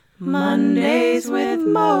Mondays with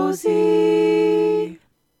Mosey.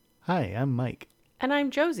 Hi, I'm Mike. And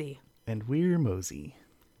I'm Josie. And we're Mosey.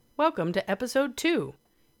 Welcome to episode 2.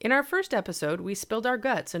 In our first episode, we spilled our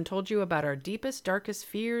guts and told you about our deepest, darkest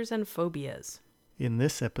fears and phobias. In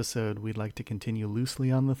this episode, we'd like to continue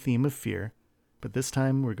loosely on the theme of fear, but this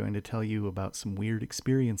time we're going to tell you about some weird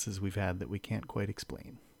experiences we've had that we can't quite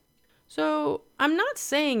explain. So, I'm not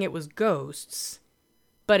saying it was ghosts,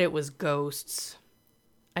 but it was ghosts.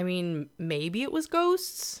 I mean, maybe it was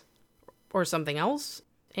ghosts or something else.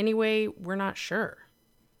 Anyway, we're not sure.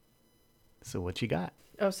 So what you got?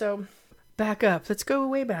 So back up. Let's go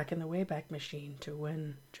way back in the Wayback Machine to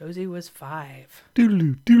when Josie was 5.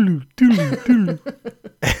 Doodaloo, doodaloo, doodaloo,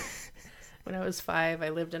 doodaloo. When I was 5, I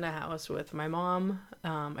lived in a house with my mom.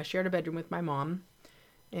 I shared a bedroom with my mom.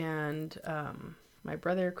 And my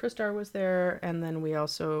brother, Christar, was there. And then we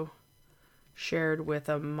also shared with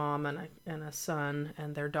a mom and a son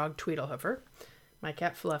and their dog Tweedlehoofer. My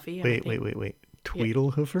cat Fluffy. And Wait.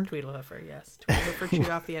 Tweedlehoofer? Tweedlehoofer, yes. Tweedlehoofer chewed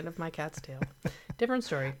off the end of my cat's tail. Different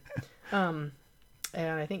story. And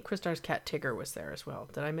I think Christar's cat Tigger was there as well.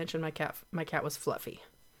 Did I mention my cat? My cat was Fluffy.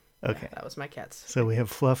 Okay. Yeah, that was my cat's. So we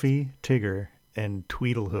have Fluffy, Tigger, and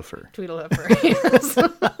Tweedlehoofer. Tweedlehoofer, yes.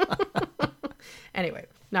 Anyway,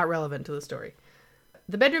 not relevant to the story.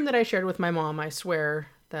 The bedroom that I shared with my mom, I swear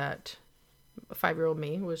that 5-year-old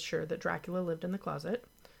me was sure that Dracula lived in the closet.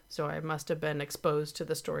 So I must have been exposed to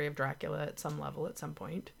the story of Dracula at some level at some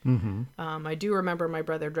point. Mm-hmm. I do remember my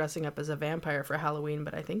brother dressing up as a vampire for Halloween,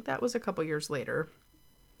 but I think that was a couple years later.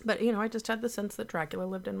 But, I just had the sense that Dracula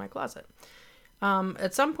lived in my closet.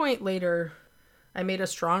 At some point later, I made a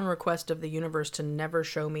strong request of the universe to never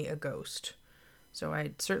show me a ghost. So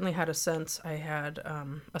I certainly had a sense. I had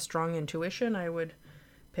a strong intuition. I would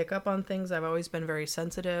pick up on things. I've always been very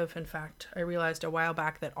sensitive. In fact, I realized a while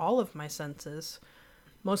back that all of my senses,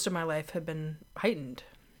 most of my life, had been heightened.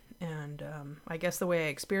 And I guess the way I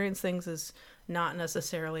experience things is not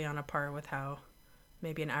necessarily on a par with how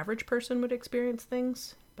maybe an average person would experience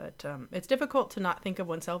things. But it's difficult to not think of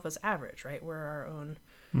oneself as average, right? We're our own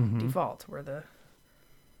default.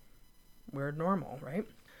 We're normal, right?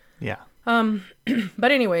 Yeah.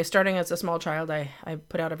 But anyway, starting as a small child, I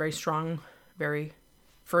put out a very strong, very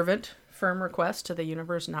fervent, firm request to the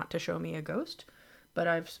universe not to show me a ghost. But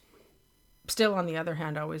I've still, on the other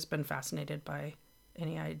hand, always been fascinated by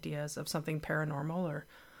any ideas of something paranormal or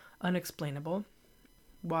unexplainable,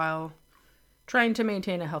 while trying to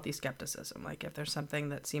maintain a healthy skepticism. Like, if there's something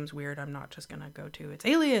that seems weird, I'm not just going to go to, it's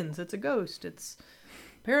aliens, it's a ghost, it's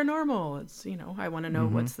paranormal, it's, I want to know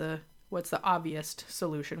what's the obvious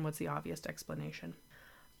solution, what's the obvious explanation.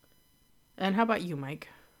 And how about you, Mike?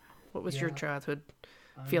 What was your childhood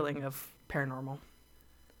feeling of paranormal?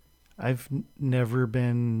 I've never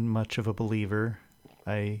been much of a believer.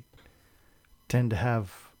 I tend to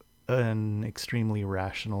have an extremely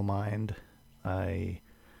rational mind.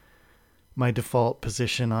 My default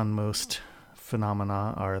position on most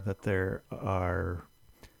phenomena are that there are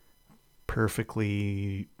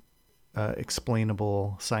perfectly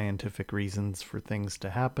explainable scientific reasons for things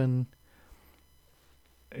to happen.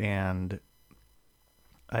 And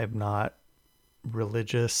I'm not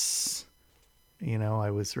religious. I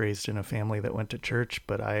was raised in a family that went to church,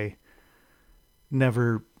 but I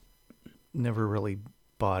never really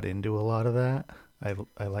bought into a lot of that.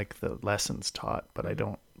 I like the lessons taught, but I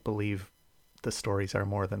don't believe the stories are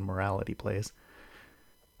more than morality plays.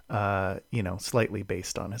 Slightly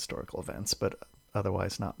based on historical events, but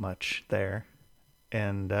otherwise not much there.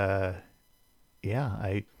 And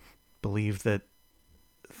I believe that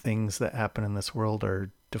things that happen in this world are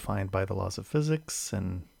defined by the laws of physics,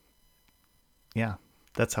 and yeah,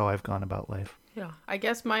 that's how I've gone about life. Yeah, I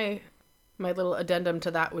guess my little addendum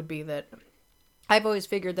to that would be that I've always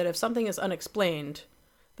figured that if something is unexplained,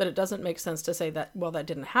 that it doesn't make sense to say that, well, that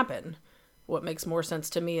didn't happen. What makes more sense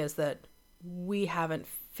to me is that we haven't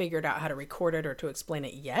figured out how to record it or to explain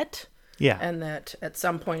it yet. Yeah. And that at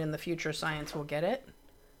some point in the future, science will get it.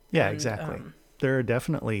 Yeah, and, exactly. There are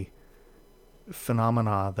definitely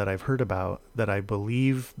phenomena that I've heard about that I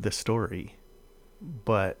believe the story,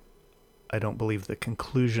 but I don't believe the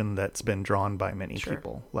conclusion that's been drawn by many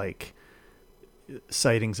people. Like,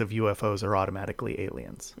 sightings of UFOs are automatically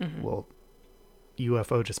aliens. Mm-hmm. Well,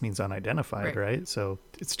 UFO just means unidentified, right? So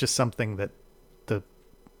it's just something that the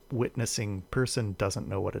witnessing person doesn't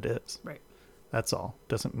know what it is. Right. That's all.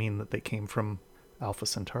 Doesn't mean that they came from Alpha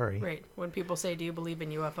Centauri. Right. When people say, do you believe in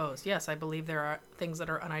UFOs? Yes, I believe there are things that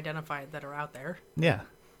are unidentified that are out there. Yeah.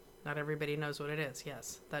 Not everybody knows what it is.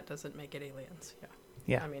 Yes. That doesn't make it aliens. Yeah.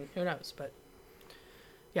 Yeah. I mean, who knows? But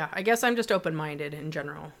Yeah, I guess I'm just open-minded in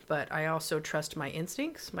general, but I also trust my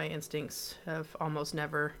instincts. My instincts have almost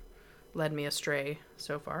never led me astray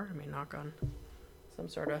so far. I mean, knock on some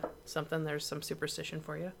sort of something. There's some superstition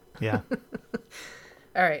for you. Yeah.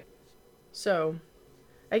 All right. So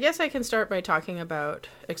I guess I can start by talking about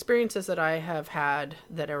experiences that I have had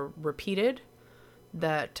that are repeated,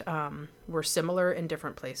 that were similar in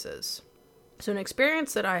different places. So an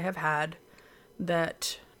experience that I have had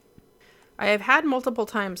that I have had multiple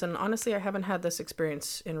times, and honestly, I haven't had this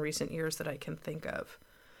experience in recent years that I can think of.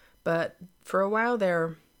 But for a while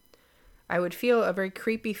there, I would feel a very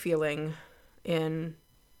creepy feeling in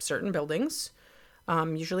certain buildings,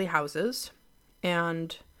 usually houses.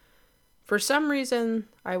 And for some reason,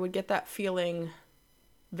 I would get that feeling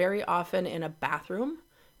very often in a bathroom.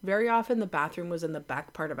 Very often the bathroom was in the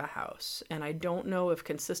back part of a house. And I don't know if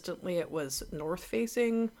consistently it was north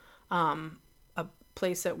facing, a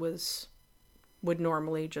place that would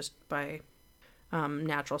normally just by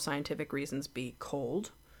natural scientific reasons be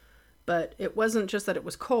cold. But it wasn't just that it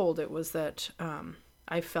was cold, it was that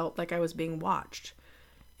I felt like I was being watched.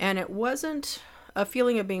 And it wasn't a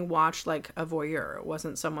feeling of being watched like a voyeur. It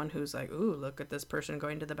wasn't someone who's like, ooh, look at this person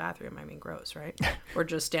going to the bathroom. I mean, gross, right? Or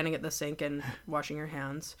just standing at the sink and washing your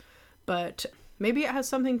hands. But maybe it has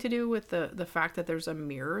something to do with the fact that there's a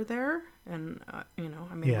mirror there. And, we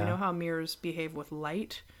know how mirrors behave with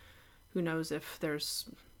light. Who knows if there's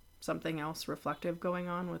something else reflective going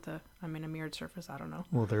on with a mirrored surface? I don't know.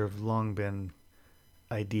 Well, there have long been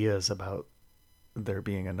ideas about there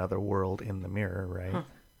being another world in the mirror, right? Huh.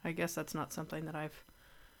 I guess that's not something that I've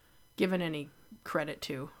given any credit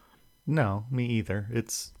to. No, me either.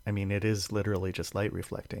 It is literally just light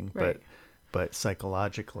reflecting, right. but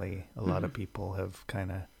psychologically, a lot of people have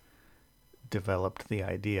kind of developed the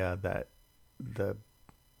idea that the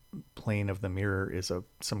plane of the mirror is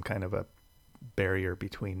some kind of a barrier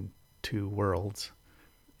between two worlds,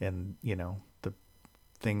 and the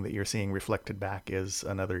thing that you're seeing reflected back is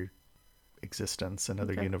another existence,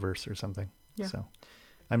 another universe or something. Yeah. So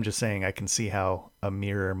I'm just saying I can see how a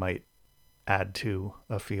mirror might add to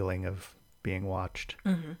a feeling of being watched.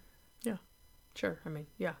 Mm-hmm. Yeah, sure.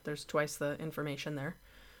 There's twice the information there.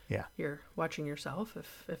 Yeah. You're watching yourself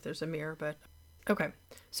if there's a mirror, but okay.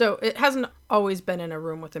 So it hasn't always been in a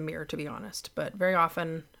room with a mirror, to be honest, but very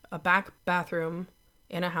often a back bathroom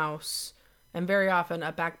in a house, and very often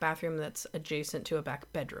a back bathroom that's adjacent to a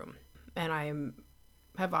back bedroom. And I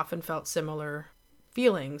have often felt similar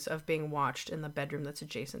feelings of being watched in the bedroom that's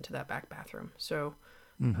adjacent to that back bathroom. So,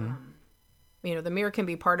 the mirror can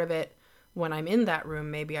be part of it. When I'm in that room,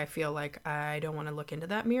 maybe I feel like I don't want to look into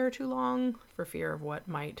that mirror too long for fear of what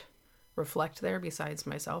might reflect there besides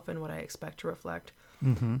myself and what I expect to reflect.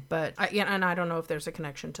 Mm-hmm. But I don't know if there's a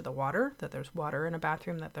connection to the water, that there's water in a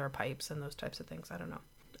bathroom, that there are pipes and those types of things. I don't know.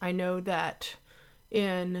 I know that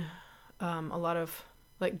in a lot of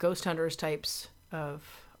like ghost hunters types of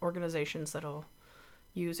organizations that'll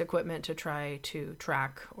use equipment to try to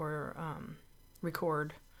track or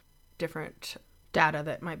record different data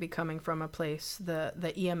that might be coming from a place, the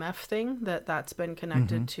EMF thing, that's been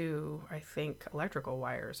connected to, I think, electrical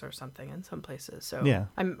wires or something in some places. So yeah.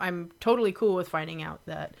 I'm totally cool with finding out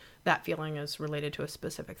that feeling is related to a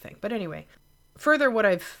specific thing. But anyway, further, what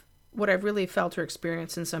I've really felt or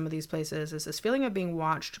experienced in some of these places is this feeling of being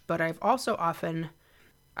watched, but I've also often,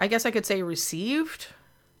 I guess I could say, received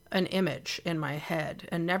an image in my head,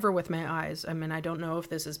 and never with my eyes. I mean, I don't know if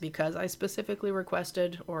this is because I specifically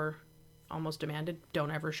requested or almost demanded,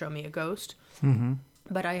 don't ever show me a ghost. Mm-hmm.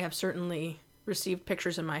 But I have certainly received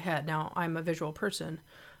pictures in my head. Now, I'm a visual person.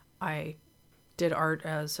 I did art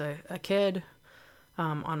as a kid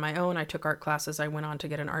on my own. I took art classes. I went on to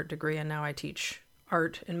get an art degree, and now I teach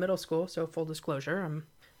art in middle school. So full disclosure, I'm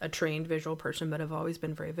a trained visual person, but I've always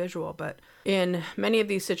been very visual. But in many of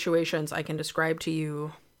these situations, I can describe to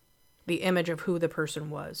you the image of who the person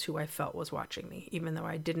was, who I felt was watching me, even though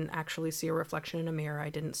I didn't actually see a reflection in a mirror. I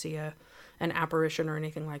didn't see an apparition or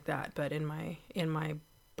anything like that. But in my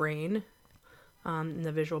brain, in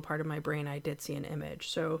the visual part of my brain, I did see an image.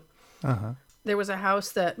 So there was a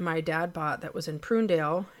house that my dad bought that was in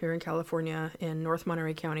Prunedale here in California in North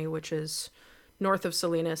Monterey County, which is north of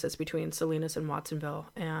Salinas. It's between Salinas and Watsonville,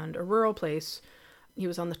 and a rural place. He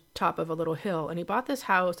was on the top of a little hill, and he bought this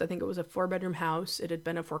house. I think it was a 4-bedroom house. It had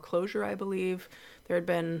been a foreclosure, I believe. There had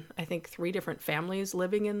been, I think, 3 different families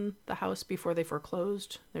living in the house before they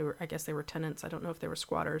foreclosed. I guess they were tenants. I don't know if they were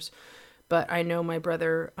squatters. But I know my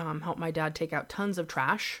brother helped my dad take out tons of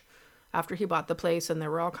trash after he bought the place, and there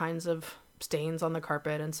were all kinds of stains on the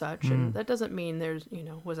carpet and such. And that doesn't mean there's,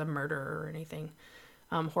 was a murder or anything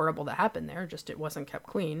horrible that happened there. Just it wasn't kept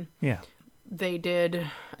clean. Yeah. they did,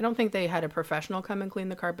 I don't think they had a professional come and clean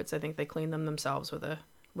the carpets. I think they cleaned them themselves with a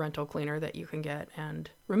rental cleaner that you can get, and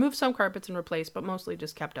removed some carpets and replaced, but mostly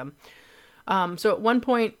just kept them. So at one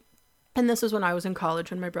point, and this is when I was in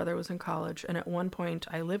college and my brother was in college, and at one point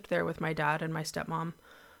I lived there with my dad and my stepmom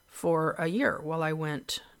for a year while I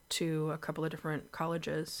went to a couple of different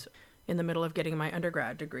colleges in the middle of getting my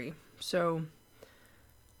undergrad degree. So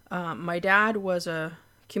my dad was a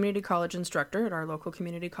community college instructor at our local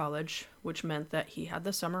community college, which meant that he had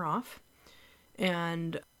the summer off.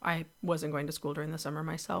 And I wasn't going to school during the summer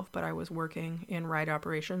myself, but I was working in ride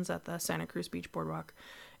operations at the Santa Cruz Beach Boardwalk,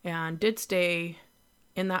 and did stay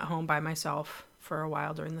in that home by myself for a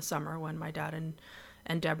while during the summer when my dad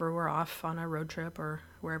and Deborah were off on a road trip or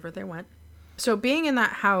wherever they went. So being in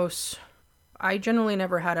that house, I generally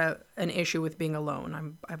never had an issue with being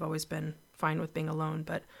alone. I've always been fine with being alone,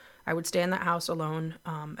 but I would stay in that house alone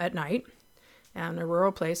at night. And a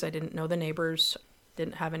rural place, I didn't know the neighbors,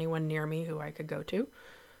 didn't have anyone near me who I could go to,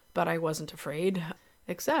 but I wasn't afraid,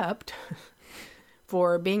 except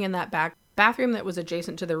for being in that back bathroom that was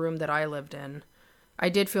adjacent to the room that I lived in. I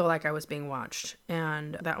did feel like I was being watched,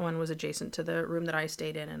 and that one was adjacent to the room that I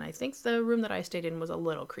stayed in, and I think the room that I stayed in was a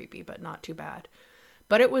little creepy, but not too bad.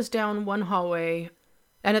 But it was down one hallway,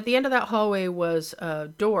 and at the end of that hallway was a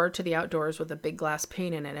door to the outdoors with a big glass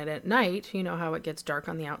pane in it, and at night, you know how it gets dark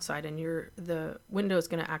on the outside, and the window is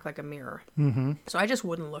going to act like a mirror. Mm-hmm. So I just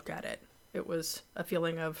wouldn't look at it. It was a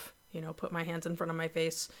feeling of, put my hands in front of my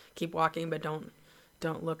face, keep walking, but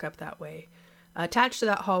don't look up that way. Attached to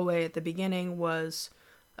that hallway at the beginning was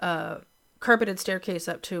a carpeted staircase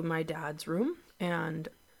up to my dad's room, and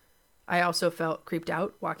I also felt creeped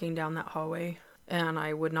out walking down that hallway, and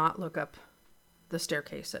I would not look up the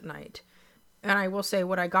staircase at night. And I will say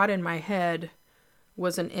what I got in my head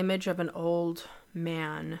was an image of an old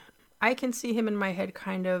man. I can see him in my head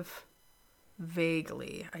kind of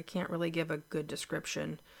vaguely. I can't really give a good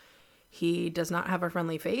description. He does not have a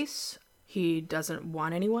friendly face. He doesn't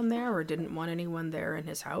want anyone there, or didn't want anyone there in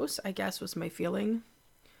his house, I guess was my feeling.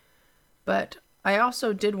 But I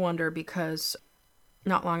also did wonder, because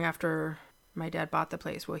not long after my dad bought the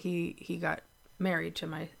place, well, he got married to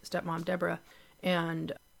my stepmom, Deborah,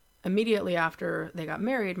 and immediately after they got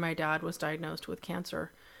married, my dad was diagnosed with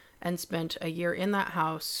cancer and spent a year in that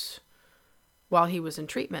house while he was in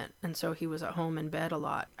treatment. And so he was at home in bed a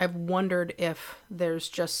lot. I've wondered if there's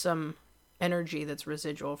just some energy that's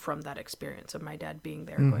residual from that experience of my dad being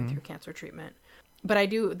there, going through cancer treatment. But I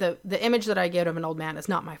do, the image that I get of an old man is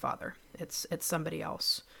not my father. It's somebody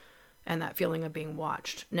else. And that feeling of being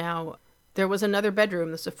watched. Now, there was another bedroom.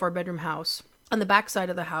 This is a 4-bedroom house on the back side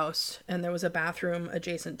of the house, and there was a bathroom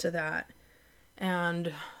adjacent to that.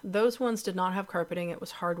 And those ones did not have carpeting. It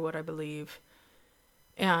was hardwood, I believe.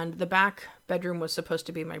 And the back bedroom was supposed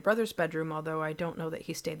to be my brother's bedroom, although I don't know that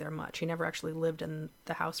he stayed there much. He never actually lived in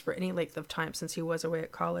the house for any length of time since he was away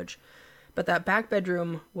at college. But that back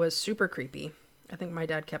bedroom was super creepy. I think my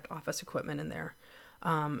dad kept office equipment in there.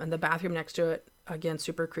 And the bathroom next to it, again,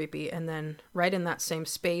 super creepy. And then right in that same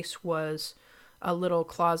space was a little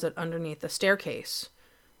closet underneath the staircase.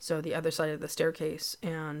 So the other side of the staircase.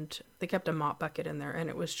 And they kept a mop bucket in there. And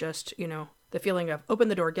it was just, the feeling of open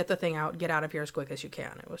the door, get the thing out, get out of here as quick as you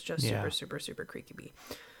can. It was just super, super, super creepy.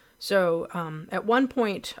 So at one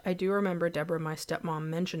point, I do remember Deborah, my stepmom,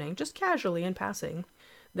 mentioning, just casually in passing,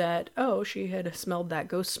 that, she had smelled that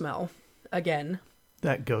ghost smell again.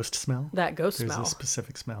 That ghost smell? That ghost There's smell. There's a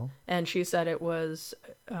specific smell. And she said it was,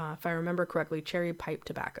 if I remember correctly, cherry pipe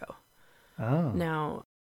tobacco. Oh. Now.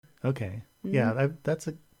 Okay. Yeah, that's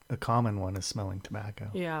a common one, is smelling tobacco.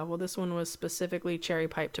 Yeah, well, this one was specifically cherry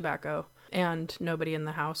pipe tobacco. And nobody in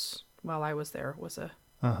the house while I was there was a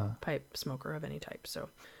pipe smoker of any type. So,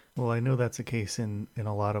 well, I know that's a case in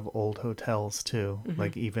a lot of old hotels too. Mm-hmm.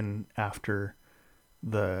 Like even after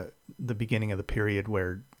the beginning of the period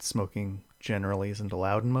where smoking generally isn't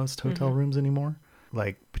allowed in most hotel rooms anymore.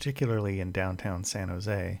 Like particularly in downtown San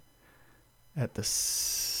Jose, at the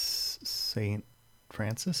St.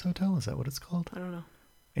 Francis Hotel. Is that what it's called? I don't know.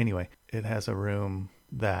 Anyway, it has a room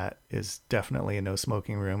that is definitely a no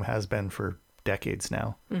smoking room, has been for decades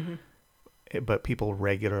now. Mm-hmm. But people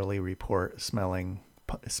regularly report smelling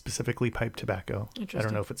specifically pipe tobacco. I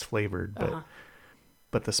don't know if it's flavored,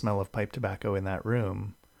 but the smell of pipe tobacco in that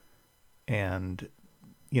room. And,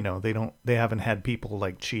 they haven't had people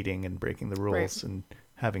like cheating and breaking the rules and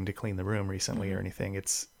having to clean the room recently or anything.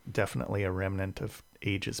 It's definitely a remnant of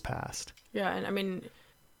ages past. Yeah. And I mean,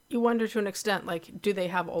 you wonder to an extent, like, do they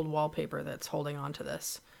have old wallpaper that's holding on to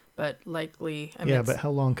this? But likely, but how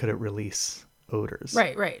long could it release odors.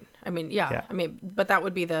 Right. I mean, yeah. Yeah. I mean, but that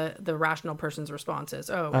would be the rational person's response is,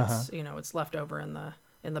 oh, it's, it's left over in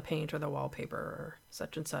the paint or the wallpaper or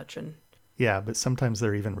such and such. And Yeah, but sometimes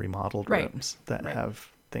they're even remodeled Right. rooms that Right.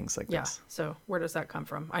 have things like yeah. this. So where does that come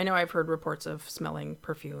from? I know I've heard reports of smelling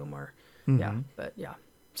perfume or, yeah, but yeah.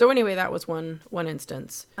 So anyway, that was one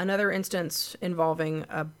instance. Another instance involving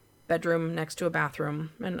a bedroom next to a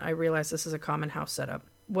bathroom, and I realize this is a common house setup,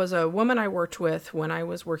 was a woman I worked with when I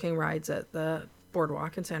was working rides at the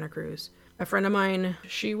boardwalk in Santa Cruz. A friend of mine,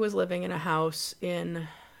 she was living in a house in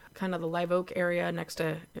kind of the Live Oak area next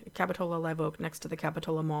to Capitola Live Oak, next to the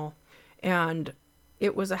Capitola Mall. And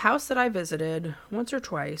it was a house that I visited once or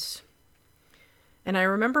twice. And I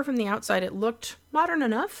remember from the outside, it looked modern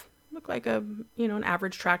enough. Looked like an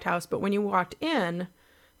average tract house. But when you walked in, I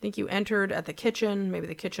think you entered at the kitchen. Maybe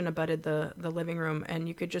the kitchen abutted the living room. And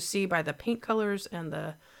you could just see by the paint colors and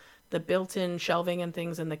the built-in shelving and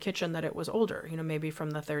things in the kitchen that it was older, maybe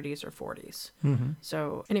from the 30s or 40s.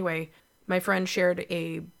 So anyway, my friend shared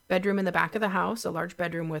a bedroom in the back of the house, a large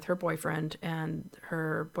bedroom with her boyfriend, and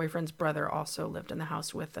her boyfriend's brother also lived in the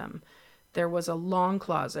house with them. There was a long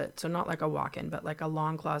closet, so not like a walk-in, but like a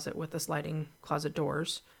long closet with the sliding closet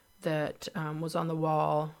doors that was on the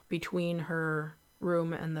wall between her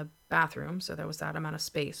room and the bathroom. So there was that amount of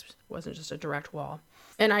space. It wasn't just a direct wall.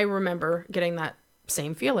 And I remember getting that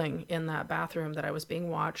same feeling in that bathroom that I was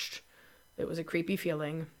being watched. It was a creepy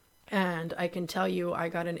feeling. And I can tell you, I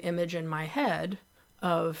got an image in my head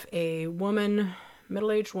of a woman,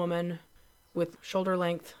 middle-aged woman with shoulder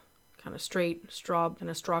length, kind of straight,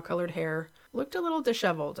 straw-colored hair. Looked a little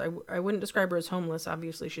disheveled. I wouldn't describe her as homeless.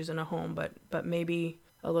 Obviously, she's in a home, but maybe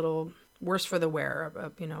a little worse for the wear.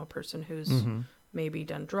 A person who's maybe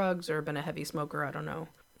done drugs or been a heavy smoker. I don't know.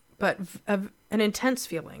 But an intense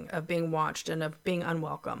feeling of being watched and of being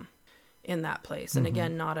unwelcome in that place. And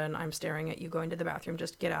again, not an I'm staring at you going to the bathroom.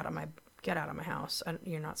 Just get out of my house.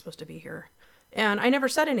 You're not supposed to be here. And I never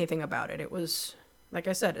said anything about it. It was, like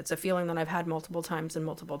I said, it's a feeling that I've had multiple times in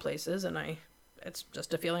multiple places, and it's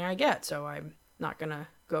just a feeling I get. So I'm not going to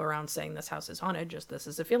go around saying this house is haunted. Just this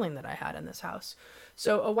is a feeling that I had in this house.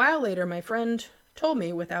 So a while later, my friend told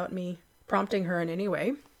me, without me prompting her in any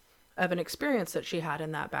way, of an experience that she had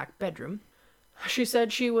in that back bedroom. She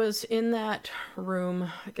said she was in that room,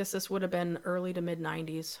 I guess this would have been early to mid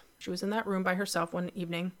 90s. She was in that room by herself one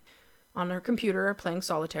evening on her computer playing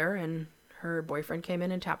solitaire, and her boyfriend came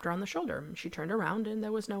in and tapped her on the shoulder. She turned around and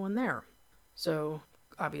there was no one there. So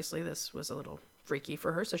obviously this was a little freaky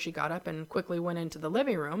for her, so she got up and quickly went into the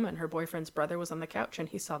living room, and her boyfriend's brother was on the couch, and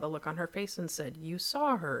he saw the look on her face and said, "You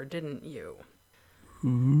saw her, didn't you?"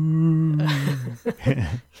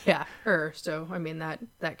 Yeah, her. So I mean that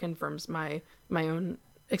confirms my own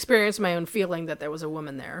experience, my own feeling that there was a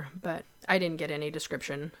woman there, but I didn't get any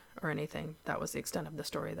description or anything. That was the extent of the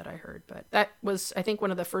story that I heard. But that was, I think, one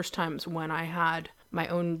of the first times when I had my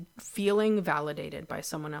own feeling validated by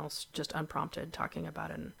someone else, just unprompted, talking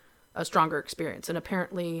about a stronger experience. And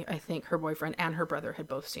apparently, I think her boyfriend and her brother had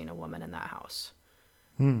both seen a woman in that house.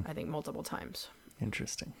 I think multiple times.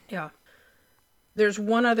 Interesting. Yeah. There's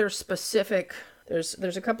one other specific, there's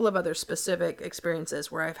a couple of other specific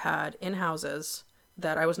experiences where I've had in houses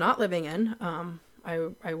that I was not living in.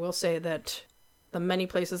 I will say that the many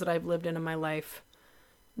places that I've lived in my life,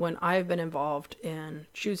 when I've been involved in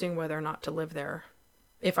choosing whether or not to live there,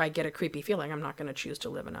 if I get a creepy feeling, I'm not going to choose to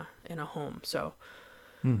live in a home. So,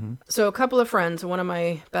 so a couple of friends, one of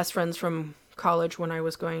my best friends from college when I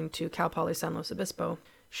was going to Cal Poly San Luis Obispo,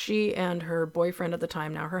 she and her boyfriend at the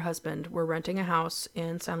time, now her husband, were renting a house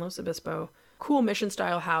in San Luis Obispo. Cool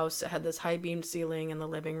mission-style house. It had this high-beamed ceiling in the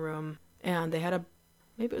living room. And they had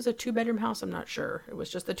maybe it was a 2-bedroom house, I'm not sure. It was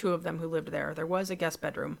just the two of them who lived there. There was a guest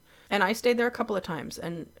bedroom. And I stayed there a couple of times.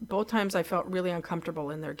 And both times I felt really uncomfortable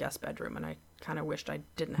in their guest bedroom. And I kind of wished I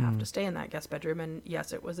didn't have to stay in that guest bedroom. And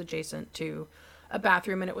yes, it was adjacent to a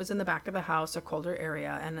bathroom, and it was in the back of the house, a colder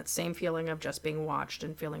area. And that same feeling of just being watched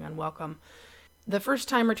and feeling unwelcome. The first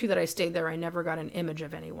time or two that I stayed there, I never got an image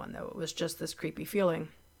of anyone, though. It was just this creepy feeling.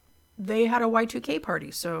 They had a Y2K party,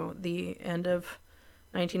 so the end of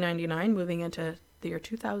 1999, moving into the year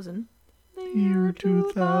 2000. The Year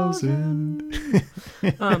 2000.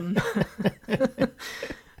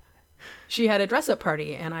 She had a dress-up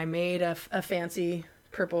party, and I made a fancy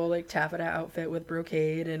purple like taffeta outfit with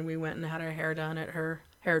brocade, and we went and had our hair done at her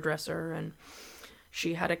hairdresser, and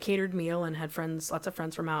she had a catered meal and had lots of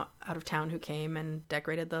friends from out of town who came and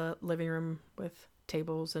decorated the living room with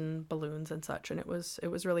tables and balloons and such. And it was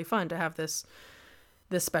really fun to have this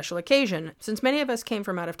special occasion. Since many of us came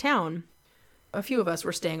from out of town, A few of us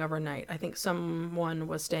were staying overnight. I think someone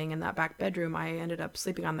was staying in that back bedroom. I ended up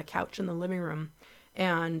sleeping on the couch in the living room.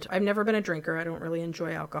 And I've never been a drinker. I don't really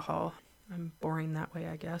enjoy alcohol. I'm boring that way,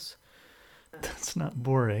 I guess. That's not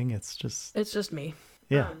boring. It's just me.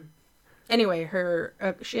 Yeah. Anyway,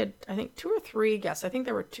 she had, I think, 2 or 3 guests. I think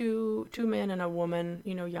there were two men and a woman,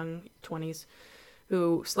 young 20s,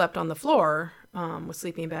 who slept on the floor with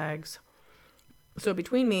sleeping bags. So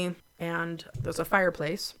between me and there's a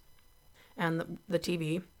fireplace and the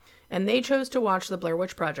TV, and they chose to watch The Blair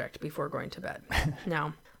Witch Project before going to bed.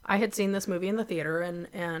 Now, I had seen this movie in the theater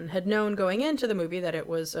and had known going into the movie that it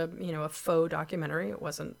was a faux documentary. It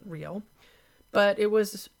wasn't real, but it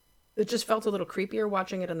just felt a little creepier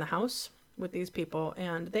watching it in the house with these people,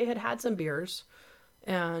 and they had some beers,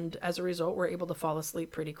 and as a result were able to fall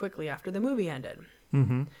asleep pretty quickly after the movie ended.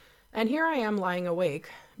 Mm-hmm. And here I am lying awake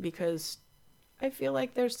because I feel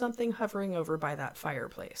like there's something hovering over by that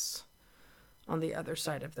fireplace on the other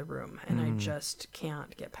side of the room, and I just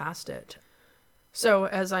can't get past it. So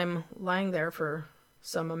as I'm lying there for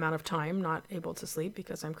some amount of time, not able to sleep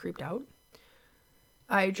because I'm creeped out,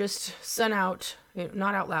 I just sent out,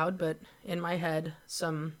 not out loud, but in my head,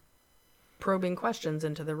 some probing questions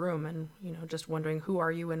into the room and, just wondering, who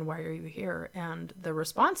are you and why are you here? And the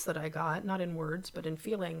response that I got, not in words, but in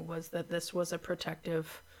feeling, was that this was a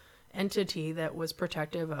protective entity that was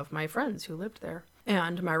protective of my friends who lived there.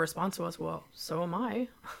 And my response was, well, so am I.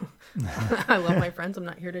 I love my friends. I'm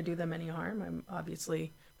not here to do them any harm. I'm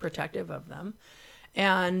obviously protective of them.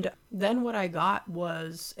 And then what I got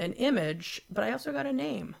was an image, but I also got a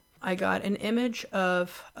name. I got an image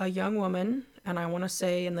of a young woman, and I want to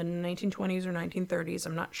say in the 1920s or 1930s.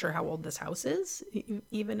 I'm not sure how old this house is,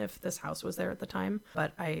 even if this house was there at the time,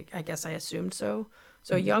 but I guess I assumed so.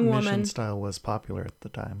 So a young woman. Mission style was popular at the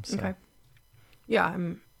time. So. Okay. Yeah,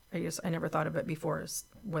 I never thought of it before as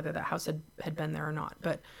whether that house had been there or not.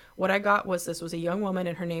 But what I got was this was a young woman,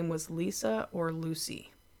 and her name was Lisa or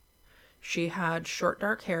Lucy. She had short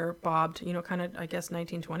dark hair, bobbed, kind of, I guess,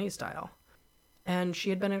 1920s style. And she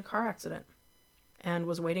had been in a car accident and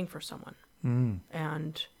was waiting for someone.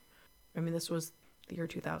 And this was the year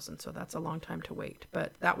 2000, so that's a long time to wait.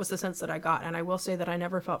 But that was the sense that I got. And I will say that I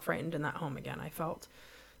never felt frightened in that home again. I felt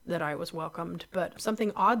that I was welcomed. But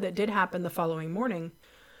something odd that did happen the following morning,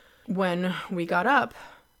 when we got up,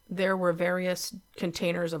 there were various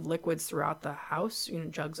containers of liquids throughout the house,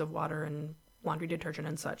 jugs of water and laundry detergent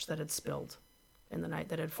and such that had spilled in the night,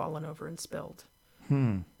 that had fallen over and spilled.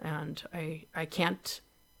 And I can't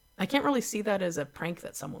really see that as a prank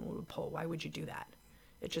that someone would pull. Why would you do that?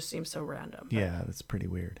 It just seems so random. Yeah, that's pretty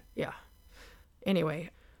weird. Yeah.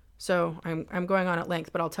 Anyway, so I'm going on at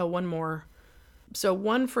length, but I'll tell one more. So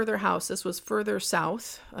one further house, this was further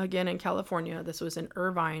south, again in California. This was in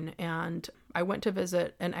Irvine, and I went to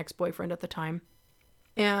visit an ex-boyfriend at the time,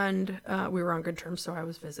 and we were on good terms, so I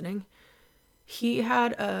was visiting. He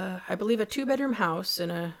had, I believe, a 2-bedroom house in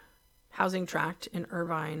a housing tract in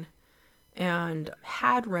Irvine, and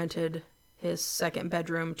had rented his second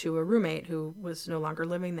bedroom to a roommate who was no longer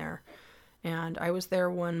living there. And I was there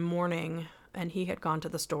one morning, and he had gone to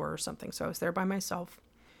the store or something, so I was there by myself.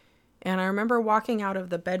 And I remember walking out of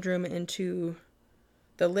the bedroom into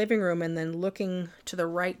the living room and then looking to the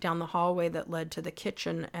right down the hallway that led to the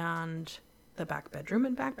kitchen and the back bedroom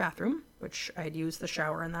and back bathroom, which I'd used the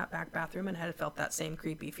shower in that back bathroom and had felt that same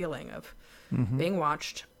creepy feeling of being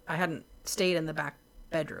watched. I hadn't stayed in the back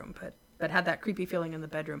bedroom, but had that creepy feeling in the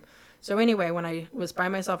bedroom. So anyway, when I was by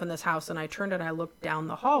myself in this house and I turned and I looked down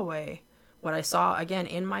the hallway, what I saw, again,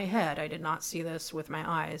 in my head, I did not see this with my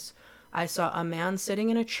eyes, I saw a man sitting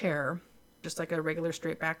in a chair, just like a regular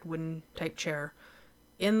straight-backed wooden type chair,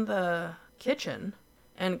 in the kitchen,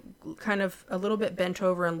 and kind of a little bit bent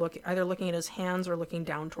over and either looking at his hands or looking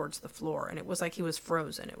down towards the floor. And it was like he was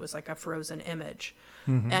frozen. It was like a frozen image.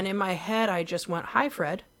 And in my head, I just went, "Hi,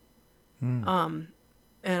 Fred." And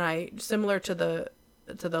I, similar to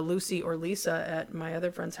the Lucy or Lisa at my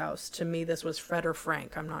other friend's house, to me, this was Fred or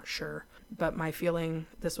Frank. I'm not sure. But my feeling,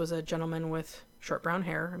 this was a gentleman with short brown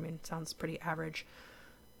hair. It sounds pretty average.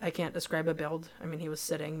 I can't describe a build. He was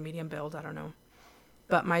sitting, medium build, I don't know.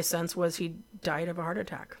 But my sense was he died of a heart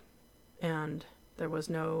attack. And there was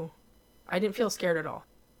I didn't feel scared at all.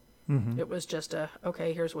 It was just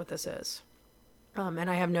okay, here's what this is. And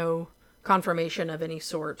I have no confirmation of any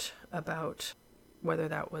sort about whether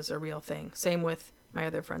that was a real thing. Same with my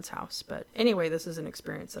other friend's house. But anyway, this is an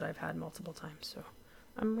experience that I've had multiple times. So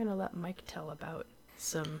I'm going to let Mike tell about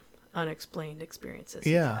some unexplained experiences.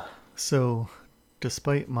 Yeah. So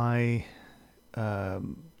despite my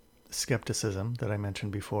skepticism that I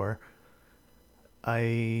mentioned before,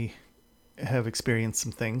 I have experienced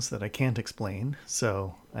some things that I can't explain,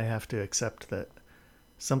 so I have to accept that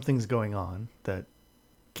something's going on that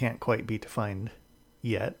can't quite be defined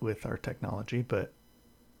yet with our technology. But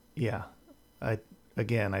yeah, I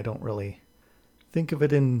don't really think of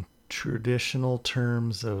it in traditional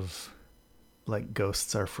terms of like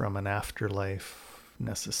ghosts are from an afterlife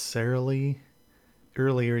necessarily.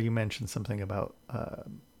 Earlier you mentioned something about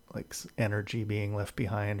like energy being left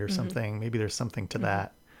behind or something. Maybe there's something to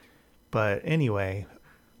that. But anyway,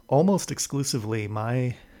 almost exclusively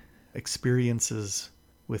my experiences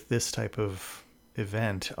with this type of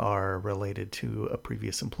event are related to a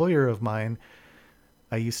previous employer of mine.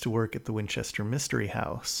 I used to work at the Winchester Mystery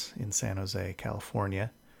House in San Jose,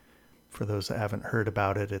 California. For those that haven't heard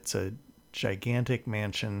about it, it's a gigantic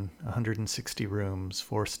mansion, 160 rooms,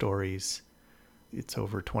 4 stories. It's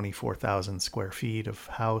over 24,000 square feet of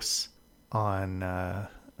house on,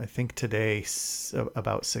 I think today,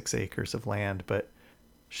 about 6 acres of land, but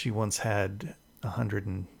she once had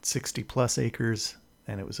 160 plus acres,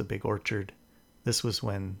 and it was a big orchard. This was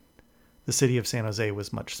when the city of San Jose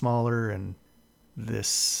was much smaller, and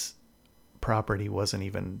this property wasn't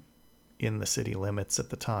even in the city limits at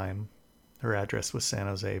the time. Her address was San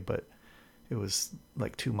Jose, but it was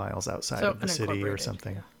like 2 miles outside of the city or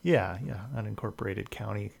something. Yeah, unincorporated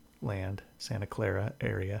county land, Santa Clara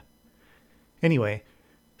area. Anyway,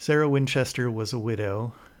 Sarah Winchester was a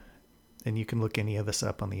widow, and you can look any of this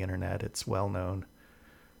up on the internet. It's well known.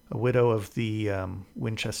 A widow of the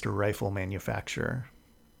Winchester rifle manufacturer.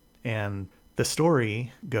 And the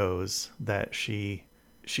story goes that she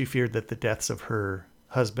feared that the deaths of her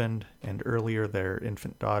husband and earlier their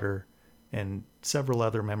infant daughter and several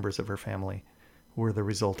other members of her family were the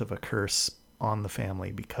result of a curse on the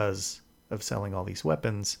family because of selling all these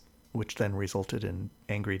weapons, which then resulted in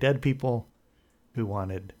angry dead people who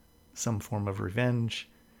wanted some form of revenge,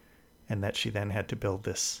 and that she then had to build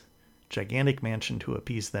this gigantic mansion to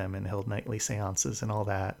appease them and held nightly seances and all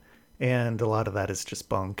that. And a lot of that is just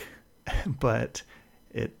bunk, but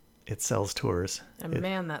it sells tours. And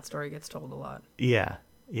man, that story gets told a lot. Yeah.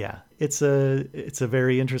 It's a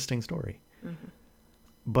very interesting story. Mm-hmm.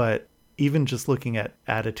 But even just looking at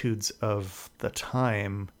attitudes of the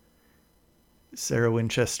time, Sarah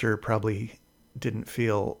Winchester probably didn't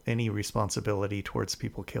feel any responsibility towards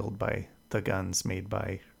people killed by the guns made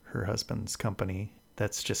by her husband's company.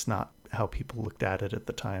 That's just not how people looked at it at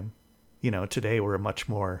the time. You know, today we're much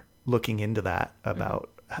more looking into that about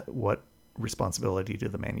what responsibility do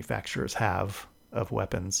the manufacturers have of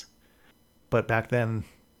weapons. But back then,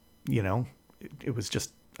 you know, it was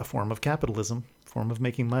just a form of capitalism, form of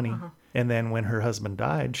making money. And then when her husband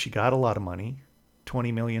died, she got a lot of money,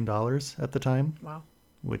 $20 million at the time. Wow.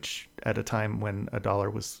 Which at a time when a dollar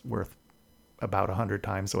was worth about 100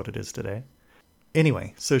 times what it is today.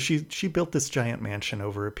 Anyway, so she built this giant mansion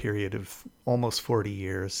over a period of almost 40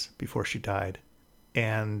 years before she died.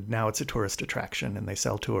 And now it's a tourist attraction and they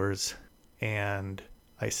sell tours. And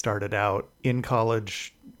I started out in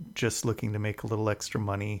college just looking to make a little extra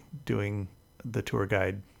money doing the tour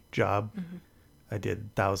guide job. I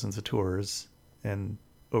did thousands of tours and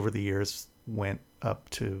over the years went up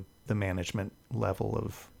to the management level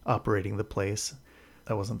of operating the place.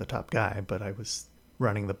 I wasn't the top guy, but I was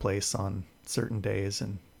running the place on certain days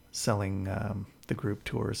and selling the group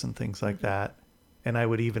tours and things like that. And I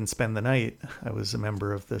would even spend the night. I was a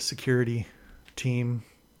member of the security team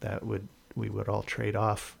that we would all trade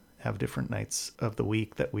off, have different nights of the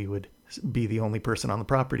week that we would be the only person on the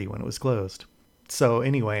property when it was closed. So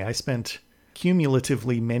anyway, I spent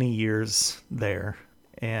cumulatively many years there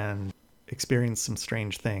and experienced some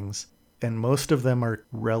strange things. And most of them are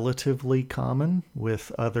relatively common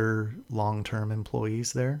with other long-term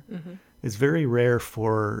employees there. It's very rare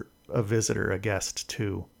for a visitor, a guest,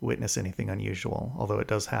 to witness anything unusual, although it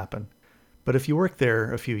does happen. But if you work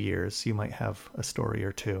there a few years, you might have a story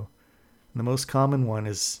or two. And the most common one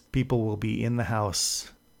is people will be in the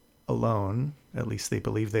house alone, at least they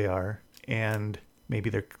believe they are, and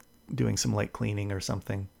maybe they're doing some light cleaning or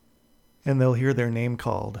something, and they'll hear their name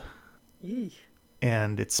called. Eesh.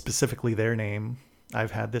 And it's specifically their name.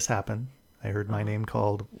 I've had this happen. I heard my name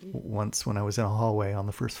called once when I was in a hallway on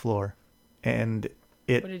the first floor. And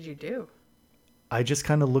what did you do? I just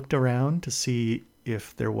kind of looked around to see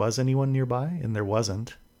if there was anyone nearby, and there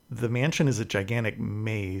wasn't. The mansion is a gigantic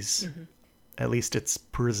maze. At least it's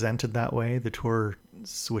presented that way. The tour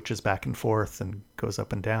switches back and forth and goes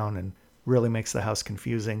up and down and really makes the house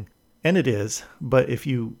confusing. And it is. But if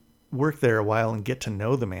you work there a while and get to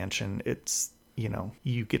know the mansion, it's, you know,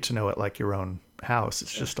 you get to know it like your own house.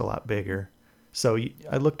 It's just a lot bigger. So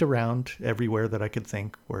I looked around everywhere that I could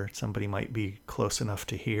think where somebody might be close enough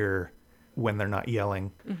to hear when they're not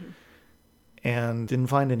yelling. And didn't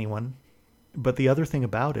find anyone. But the other thing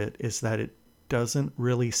about it is that it doesn't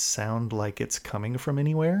really sound like it's coming from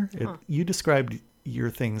anywhere. You described your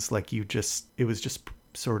things like it was just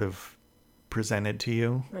sort of presented to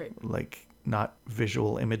you, right? Like not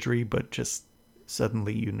visual imagery, but just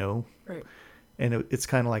suddenly right? And it's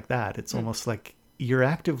kind of like that. It's almost like you're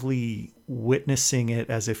actively witnessing it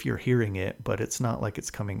as if you're hearing it, but it's not like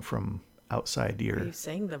it's coming from outside your... Are you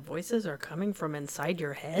saying the voices are coming from inside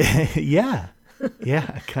your head? Yeah,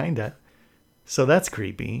 kind of. So that's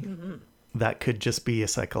creepy. That could just be a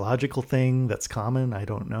psychological thing that's common. I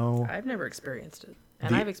don't know. I've never experienced it,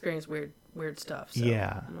 and I've experienced weird stuff. So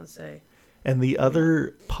yeah, I'm gonna say. And the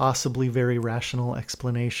other possibly very rational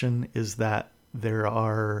explanation is that there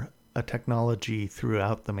are a technology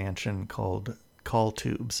throughout the mansion called call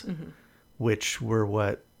tubes, which were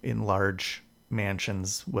what in large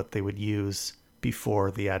mansions what they would use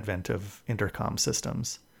before the advent of intercom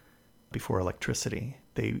systems, before electricity.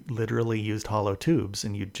 They literally used hollow tubes,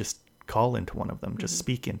 and you'd just call into one of them, just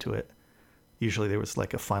speak into it. Usually there was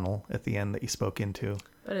like a funnel at the end that you spoke into.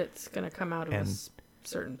 But it's going to come out of a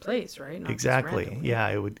certain place, right? Not exactly. Yeah,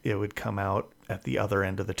 it would come out at the other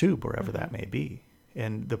end of the tube, wherever that may be.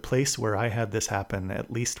 And the place where I had this happen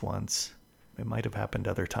at least once, it might have happened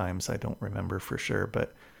other times, I don't remember for sure,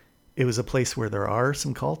 but it was a place where there are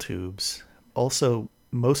some call tubes. Also,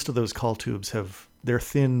 most of those call tubes they're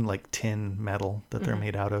thin, like tin metal that they're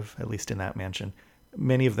made out of, at least in that mansion.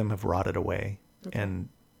 Many of them have rotted away and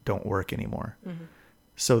don't work anymore.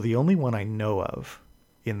 So the only one I know of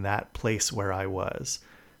in that place where I was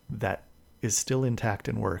that is still intact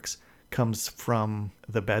and works comes from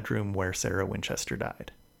the bedroom where Sarah Winchester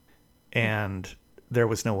died. And there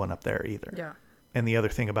was no one up there either. Yeah. And the other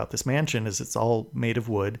thing about this mansion is it's all made of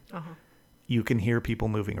wood. You can hear people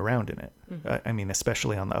moving around in it. I mean,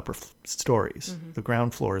 especially on the upper stories. The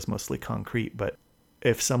ground floor is mostly concrete, but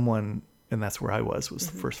if someone, and that's where I was the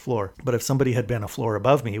first floor, but if somebody had been a floor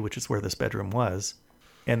above me, which is where this bedroom was,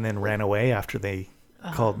 and then ran away after they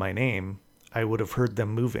called my name, I would have heard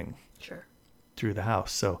them moving through the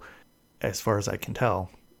house. So as far as I can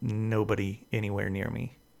tell, nobody anywhere near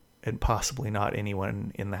me, and possibly not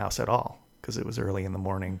anyone in the house at all, because it was early in the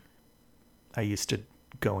morning. I used to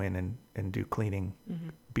go in and do cleaning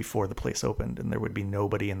before the place opened, and there would be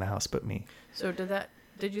nobody in the house but me. So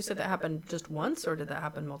did you say that happened just once, or did that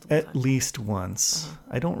happen multiple times? At least once.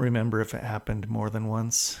 I don't remember if it happened more than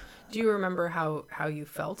once. Do you remember how you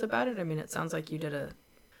felt about it? I mean, it sounds like you did a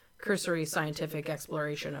cursory scientific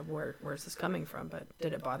exploration of where's this coming from, but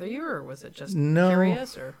did it bother you, or was it just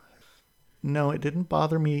curious? Or no, it didn't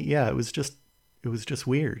bother me. Yeah, it was just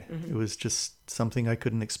weird. It was just something I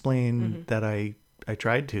couldn't explain that I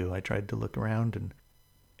tried to look around,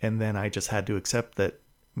 and then I just had to accept that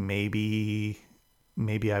maybe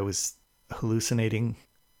I was hallucinating,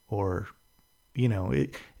 or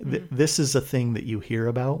this is a thing that you hear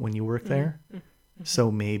about when you work there.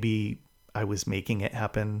 So maybe I was making it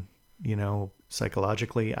happen,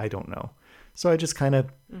 psychologically. I don't know. So I just kind of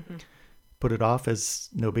put it off as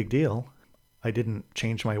no big deal. I didn't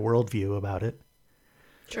change my worldview about it.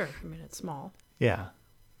 Sure. I mean, it's small. Yeah.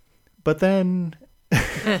 But then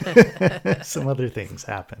some other things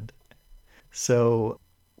happened. So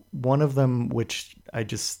one of them, which I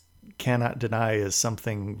just cannot deny is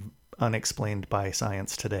something unexplained by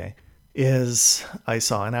science today, is I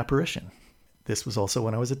saw an apparition. This was also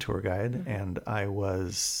when I was a tour guide, and I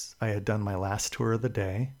had done my last tour of the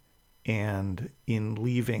day, and in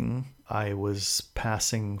leaving, I was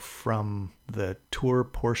passing from the tour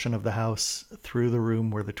portion of the house through the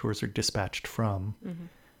room where the tours are dispatched from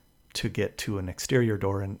to get to an exterior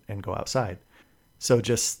door and go outside. So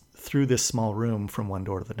just through this small room from one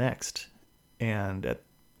door to the next. And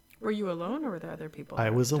were you alone, or were there other people?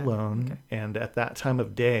 I was alone. Okay. And at that time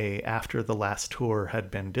of day, after the last tour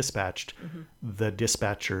had been dispatched, the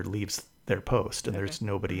dispatcher leaves their post, and there's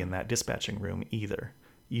nobody in that dispatching room either.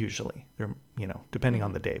 Usually, they're, depending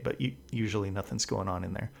on the day, but usually nothing's going on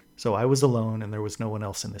in there. So I was alone, and there was no one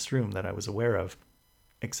else in this room that I was aware of,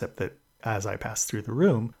 except that as I passed through the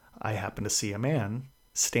room, I happened to see a man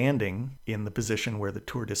standing in the position where the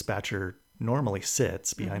tour dispatcher normally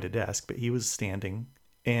sits behind a desk, but he was standing.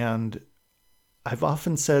 And I've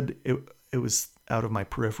often said it was out of my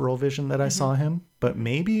peripheral vision that I saw him, but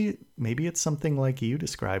maybe it's something like you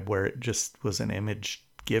described, where it just was an image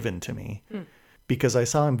given to me, because I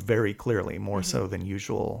saw him very clearly, more so than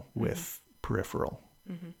usual with peripheral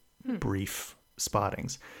brief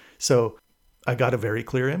spottings. So I got a very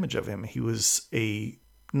clear image of him. He was a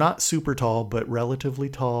not super tall, but relatively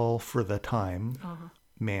tall for the time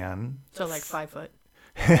man. So like 5 foot.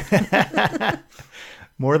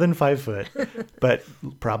 More than 5 foot, but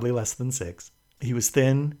probably less than 6. He was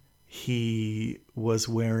thin. He was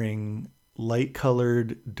wearing light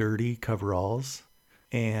colored, dirty coveralls,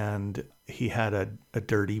 and he had a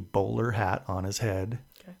dirty bowler hat on his head.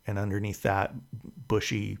 Okay. And underneath that,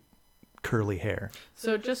 bushy, curly hair.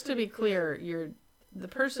 So just to be clear, the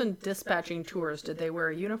person dispatching tours, did they wear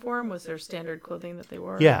a uniform? Was there standard clothing that they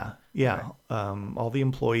wore? Yeah. Okay. All the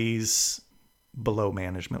employees below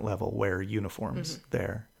management level wear uniforms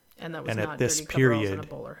there. And that was And not at this dirty coveralls period, and a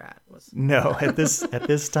bowler hat. no, at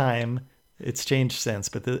this time, it's changed since,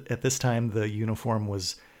 but at this time, the uniform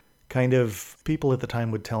was kind of, people at the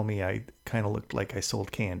time would tell me I kind of looked like I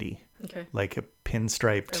sold candy. Okay. Like a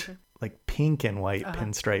pinstriped, Okay. like pink and white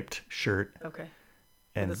pinstriped shirt Okay.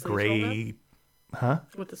 and the sleeves rolled gray. Huh?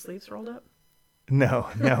 With the sleeves rolled up? No.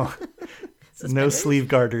 No Suspenders? sleeve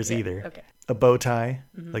garters Yeah, either. okay. A bow tie,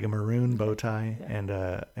 like a maroon bow tie,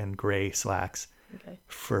 and gray slacks. Okay.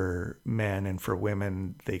 For men, and for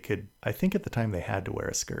women, they could, I think at the time they had to wear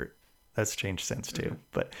a skirt. That's changed since too.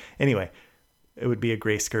 But anyway, it would be a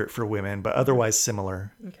gray skirt for women, but otherwise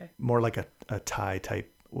similar. Okay. More like a tie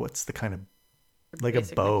type. What's the kind of, like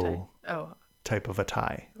Basic a bow necktie. Oh, type of a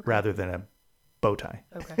tie rather than a bow tie.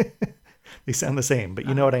 okay. They sound the same, but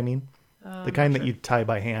you know what I mean? The kind that sure. you tie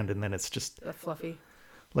by hand and then it's just A fluffy.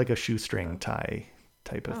 like a shoestring tie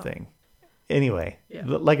type of Oh. thing. Anyway, Yeah.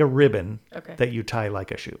 like a ribbon Okay. that you tie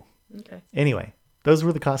like a shoe. Okay. Anyway, those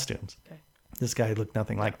were the costumes. Okay. This guy looked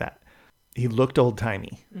nothing like that. He looked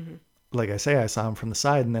old-timey. Mm-hmm. Like I say, I saw him from the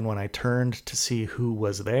side, and then when I turned to see who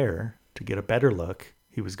was there to get a better look,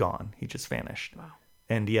 he was gone. He just vanished. Wow.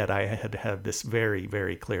 And yet I had this very,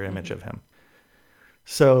 very clear image of him.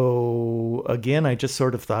 So again, I just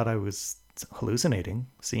sort of thought I was hallucinating,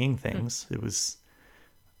 seeing things. It was,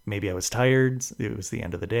 maybe I was tired. It was the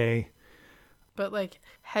end of the day. But like,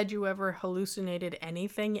 had you ever hallucinated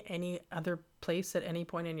anything, any other place at any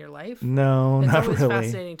point in your life? No, It's not always really.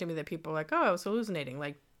 fascinating to me that people are like, oh, I was hallucinating.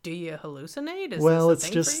 Like, do you hallucinate? Is Well, this it's a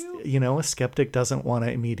thing just, for you? a skeptic doesn't want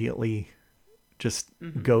to immediately just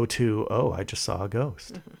go to, oh, I just saw a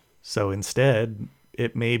ghost. So instead,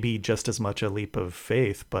 it may be just as much a leap of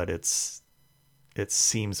faith, but it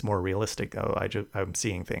seems more realistic. Oh, I'm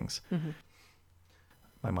seeing things.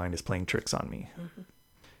 My mind is playing tricks on me.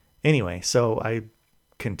 Anyway, so I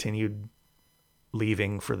continued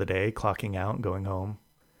leaving for the day, clocking out, going home.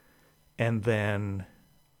 And then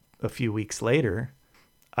a few weeks later,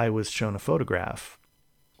 I was shown a photograph,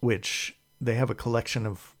 which they have a collection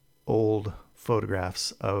of old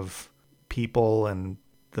photographs of people and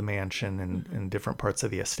the mansion and different parts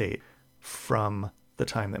of the estate from the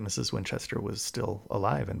time that Mrs. Winchester was still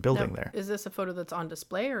alive and building Now, there. is this a photo that's on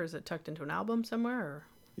display, or is it tucked into an album somewhere? Or?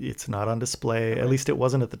 It's not on display. At least it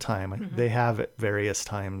wasn't at the time. They have at various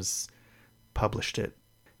times published it.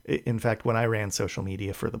 In fact, when I ran social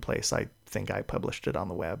media for the place, I think I published it on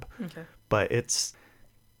the web. Okay. But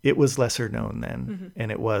it was lesser known then, and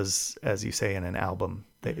it was, as you say, in an album,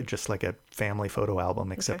 just like a family photo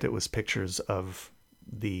album, except it was pictures of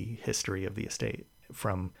the history of the estate.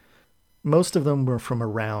 From most of them were from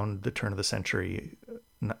around the turn of the century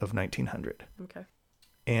of 1900. Okay.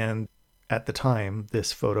 And at the time,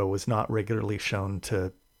 this photo was not regularly shown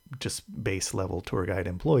to just base level tour guide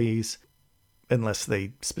employees unless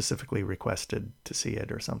they specifically requested to see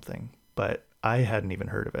it or something. But I hadn't even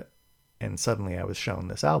heard of it. And suddenly I was shown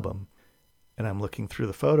this album, and I'm looking through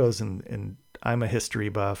the photos, and I'm a history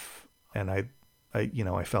buff, and I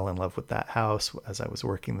fell in love with that house as I was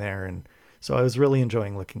working there. And so I was really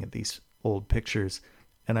enjoying looking at these old pictures,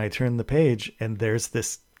 and I turned the page and there's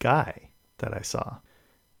this guy that I saw.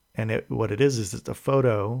 And what it is it's a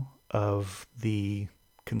photo of the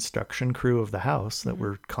construction crew of the house that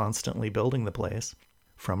were constantly building the place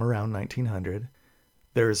from around 1900.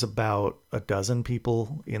 There's about a dozen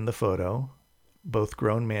people in the photo, both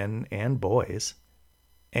grown men and boys.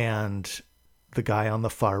 And the guy on the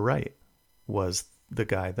far right was the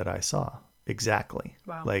guy that I saw. Exactly.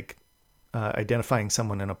 Wow. Like identifying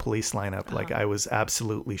someone in a police lineup. Like I was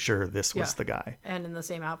absolutely sure this was Yeah. the guy. And in the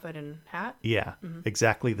same outfit and hat? Yeah,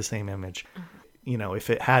 exactly the same image. If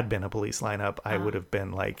it had been a police lineup, I would have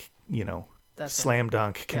been like, That's it. slam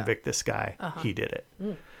dunk, convict this guy. He did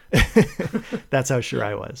it. That's how sure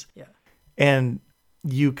I was. Yeah. And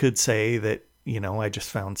you could say that, I just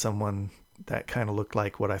found someone that kind of looked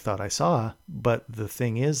like what I thought I saw. But the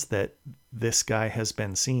thing is that this guy has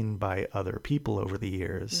been seen by other people over the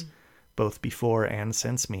years, both before and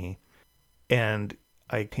since me. And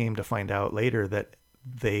I came to find out later that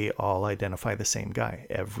they all identify the same guy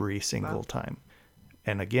every single time.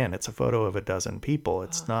 And again, it's a photo of a dozen people.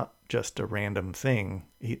 It's not just a random thing.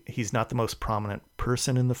 He's not the most prominent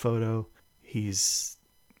person in the photo. He's,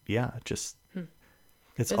 just,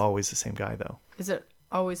 it's always the same guy, though. Has it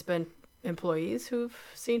always been employees who've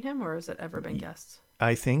seen him, or has it ever been guests?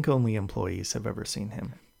 I think only employees have ever seen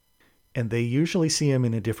him. And they usually see him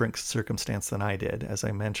in a different circumstance than I did. As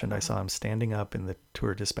I mentioned, I saw him standing up in the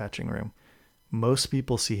tour dispatching room. Most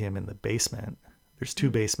people see him in the basement. There's 2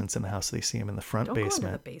 basements in the house. They see him in the front basement. Don't go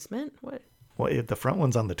into the basement. What? Well, the front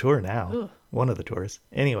one's on the tour now. Ugh. One of the tours.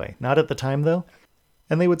 Anyway, not at the time, though.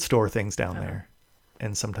 And they would store things down there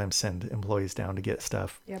and sometimes send employees down to get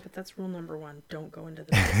stuff. Yeah, but that's rule number 1. Don't go into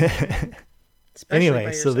the basement.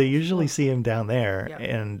 Anyway, so they usually see him down there, Yep.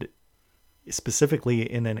 and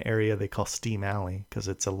specifically in an area they call Steam Alley, because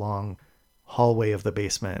it's a long hallway of the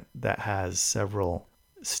basement that has several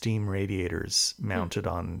steam radiators mounted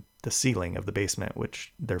on the ceiling of the basement,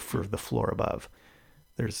 which they're for the floor above.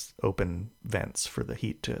 There's open vents for the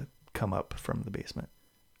heat to come up from the basement.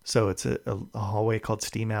 So it's a hallway called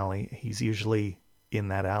Steam Alley. He's usually in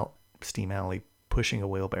that Steam Alley pushing a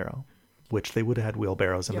wheelbarrow, which they would have had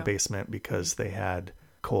wheelbarrows in the basement because they had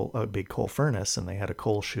a big coal furnace, and they had a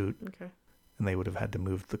coal chute. Okay. And they would have had to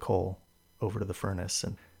move the coal over to the furnace.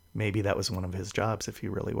 And maybe that was one of his jobs if he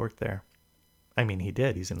really worked there. I mean, he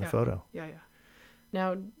did. He's in the photo. Yeah.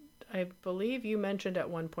 Now, I believe you mentioned at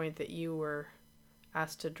one point that you were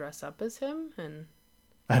asked to dress up as him, and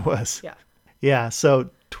I was. Yeah. Yeah.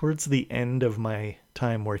 So towards the end of my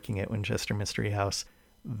time working at Winchester Mystery House,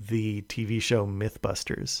 the TV show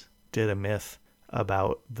Mythbusters did a myth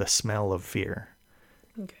about the smell of fear.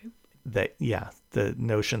 Okay. The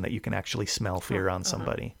notion that you can actually smell fear on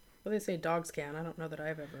somebody. Well, they say dogs can. I don't know that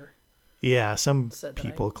I've ever. Yeah, some said that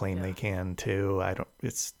people claim they can too.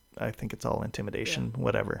 I think it's all intimidation,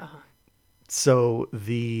 whatever. So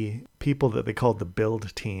the people that they called the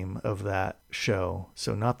build team of that show,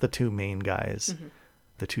 so not the 2 main guys,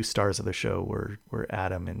 the 2 stars of the show were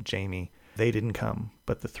Adam and Jamie. They didn't come,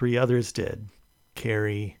 but the 3 others did.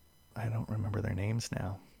 Carrie, I don't remember their names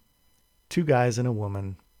now. 2 guys and a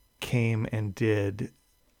woman came and did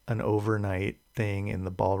an overnight thing in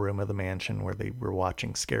the ballroom of the mansion where they were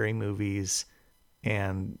watching scary movies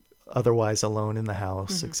and otherwise alone in the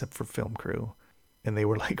house except for film crew. And they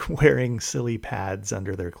were like wearing silly pads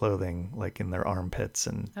under their clothing, like in their armpits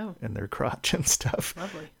and their crotch and stuff.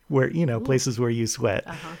 Lovely. Where, places where you sweat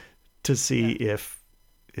to see if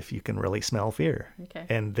you can really smell fear. Okay.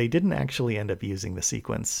 And they didn't actually end up using the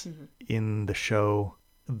sequence in the show.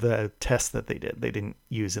 The test that they didn't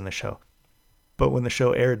use in the show. But when the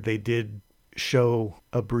show aired, they did show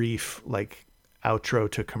a brief outro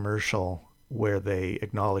to commercial where they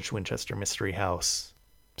acknowledged Winchester Mystery House,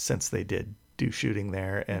 since they did do shooting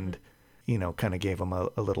there, and kind of gave them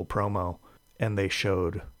a little promo, and they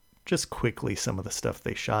showed just quickly some of the stuff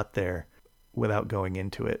they shot there without going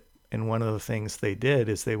into it. And one of the things they did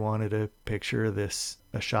is they wanted to picture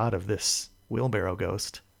a shot of this wheelbarrow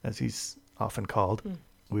ghost, as he's often called.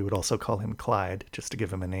 We would also call him Clyde, just to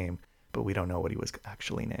give him a name, but we don't know what he was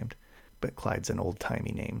actually named. But Clyde's an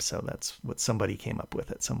old-timey name, so that's what somebody came up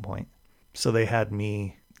with at some point. So they had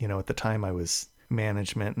me, at the time I was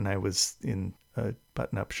management, and I was in a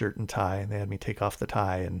button-up shirt and tie. They had me take off the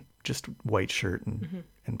tie and just white shirt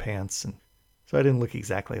and pants. And so I didn't look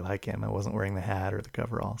exactly like him. I wasn't wearing the hat or the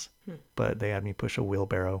coveralls. But they had me push a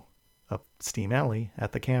wheelbarrow up Steam Alley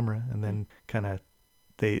at the camera, and then kind of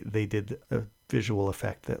they did a visual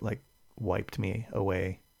effect that wiped me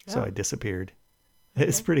away. So I disappeared. Okay.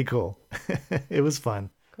 It's pretty cool. It was fun.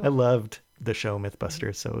 Cool. I loved the show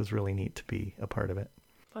Mythbusters, so it was really neat to be a part of it.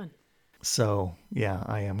 Fun. So, yeah,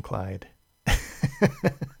 I am Clyde.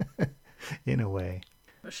 In a way.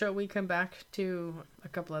 Shall we come back to a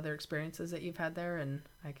couple other experiences that you've had there, and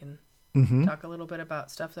I can talk a little bit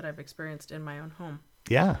about stuff that I've experienced in my own home?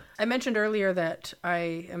 Yeah. I mentioned earlier that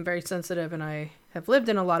I am very sensitive, and I have lived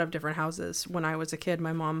in a lot of different houses. When I was a kid,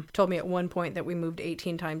 my mom told me at one point that we moved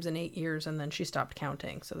 18 times in 8 years, and then she stopped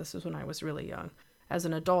counting. So this was when I was really young. As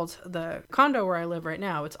an adult, the condo where I live right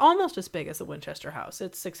now, it's almost as big as the Winchester house.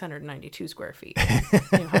 It's 692 square feet.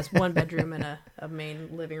 It has 1 bedroom and a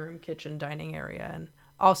main living room, kitchen, dining area, and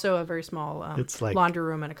also a very small laundry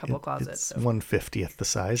room and a couple of closets. It's 1/50th the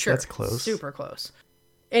size. Sure, that's close. Super close.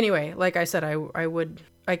 Anyway, like I said,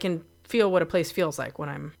 I can feel what a place feels like when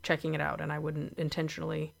I'm checking it out, and I wouldn't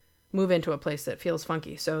intentionally move into a place that feels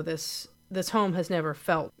funky. So this home has never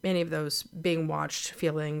felt any of those being watched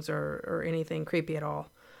feelings or anything creepy at all.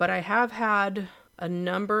 But I have had a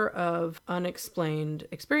number of unexplained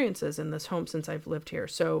experiences in this home since I've lived here.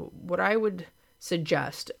 So what I would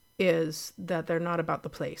suggest is that they're not about the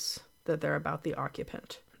place, that they're about the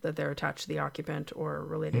occupant. that they're attached to the occupant or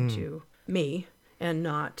related to me, and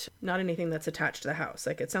not anything that's attached to the house.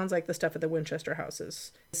 Like, it sounds like the stuff at the Winchester house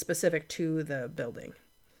is specific to the building.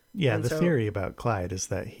 Yeah, And the so- theory about Clyde is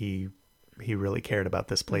that he really cared about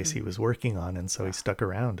this place he was working on, and so he stuck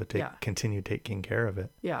around to continue taking care of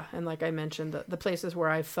it. Yeah, and like I mentioned, the places where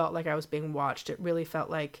I felt like I was being watched, it really felt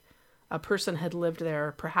like a person had lived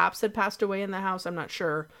there, perhaps had passed away in the house, I'm not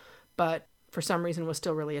sure, but for some reason was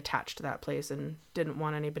still really attached to that place and didn't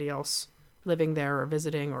want anybody else living there or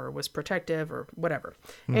visiting, or was protective or whatever.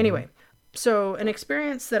 Anyway, so an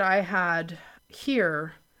experience that I had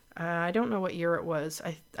here, I don't know what year it was.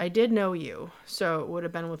 I did know you, so it would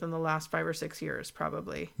have been within the last 5 or 6 years,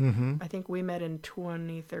 probably. I think we met in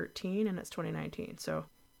 2013, and it's 2019. So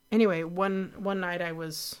anyway, one night I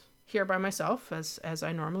was here by myself, as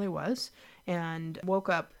I normally was, and woke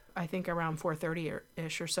up, I think around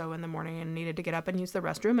 4:30-ish or so in the morning, and needed to get up and use the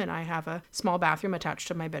restroom. And I have a small bathroom attached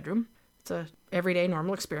to my bedroom. It's a everyday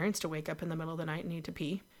normal experience to wake up in the middle of the night and need to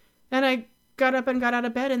pee. And I got up and got out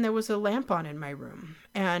of bed, and there was a lamp on in my room.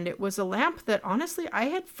 And it was a lamp that honestly I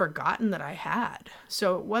had forgotten that I had.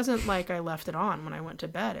 So it wasn't like I left it on when I went to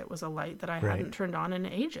bed. It was a light that I hadn't turned on in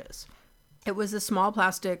ages. It was a small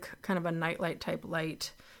plastic, kind of a nightlight type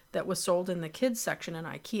light that was sold in the kids section in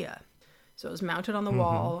IKEA. So it was mounted on the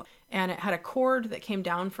wall, and it had a cord that came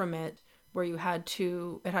down from it where it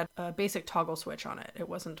had a basic toggle switch on it. It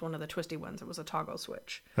wasn't one of the twisty ones. It was a toggle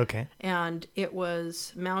switch. Okay. And it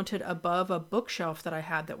was mounted above a bookshelf that I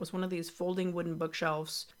had that was one of these folding wooden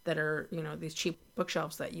bookshelves that are, these cheap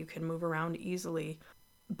bookshelves that you can move around easily.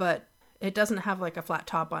 But it doesn't have like a flat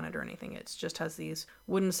top on it or anything. It just has these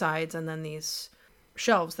wooden sides and then these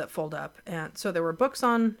shelves that fold up. And so there were books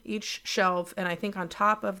on each shelf, and I think on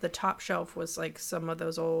top of the top shelf was like some of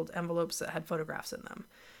those old envelopes that had photographs in them.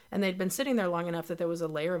 And they'd been sitting there long enough that there was a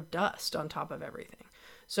layer of dust on top of everything.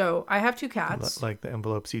 So I have 2 cats. Like the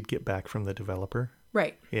envelopes you'd get back from the developer?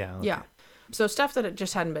 Right. Yeah. Okay. Yeah. So stuff that it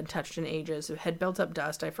just hadn't been touched in ages. It had built up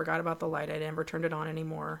dust. I forgot about the light. I never turned it on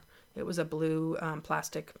anymore. It was a blue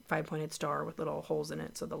plastic 5-pointed star with little holes in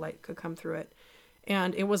it so the light could come through it.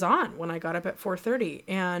 And it was on when I got up at 4:30,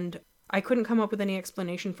 and I couldn't come up with any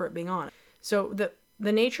explanation for it being on. So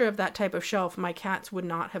the nature of that type of shelf, my cats would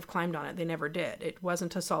not have climbed on it. They never did. It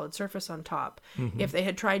wasn't a solid surface on top. If they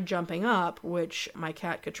had tried jumping up, which my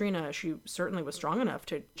cat Katrina, she certainly was strong enough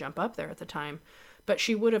to jump up there at the time, but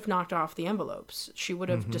she would have knocked off the envelopes. She would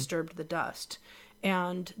have disturbed the dust.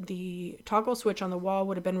 And the toggle switch on the wall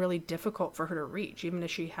would have been really difficult for her to reach, even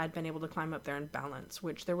if she had been able to climb up there and balance,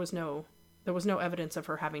 which there was no evidence of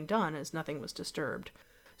her having done, as nothing was disturbed.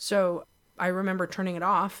 So I remember turning it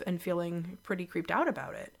off and feeling pretty creeped out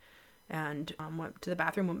about it, and went to the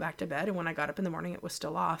bathroom, went back to bed, and when I got up in the morning, it was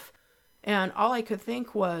still off. And all I could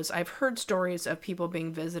think was, I've heard stories of people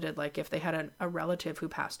being visited, like if they had a relative who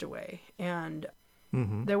passed away, and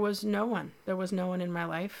there was no one. There was no one in my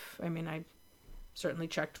life. I mean, I certainly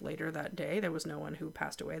checked later that day. There was no one who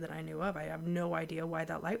passed away that I knew of. I have no idea why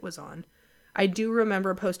that light was on. I do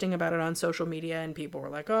remember posting about it on social media, and people were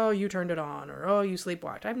like, oh, you turned it on, or oh, you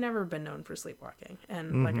sleepwalked. I've never been known for sleepwalking.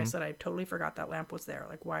 And like I said, I totally forgot that lamp was there.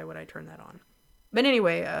 Like, why would I turn that on? But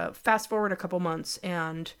anyway, fast forward a couple months,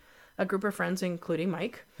 and a group of friends, including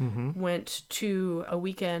Mike, went to a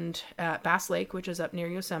weekend at Bass Lake, which is up near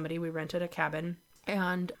Yosemite. We rented a cabin,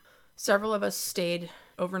 and several of us stayed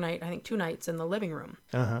overnight, I think 2 nights, in the living room.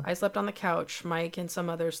 I slept on the couch. Mike and some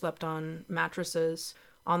others slept on mattresses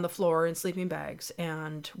on the floor in sleeping bags,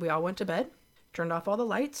 and we all went to bed, turned off all the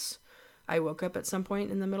lights. I woke up at some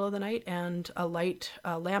point in the middle of the night, and a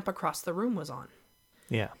lamp across the room was on.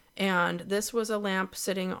 Yeah. And this was a lamp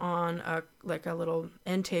sitting on a little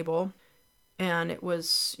end table, and it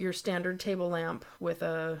was your standard table lamp with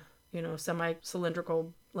a,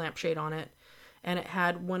 semi-cylindrical lampshade on it, and it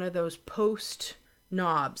had one of those post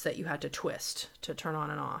knobs that you had to twist to turn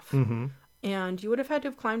on and off. And you would have had to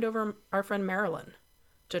have climbed over our friend Marilyn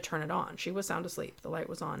to turn it on. She was sound asleep. The light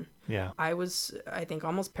was on. Yeah. I was, I think,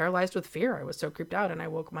 almost paralyzed with fear. I was so creeped out, and I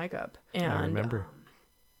woke Mike up. And I remember.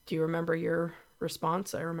 Do you remember your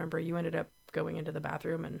response? I remember you ended up going into the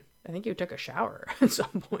bathroom, and I think you took a shower at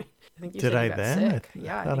some point. I think you did said I you got then? sick.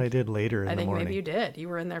 I thought I did later in the morning. I think maybe you did. You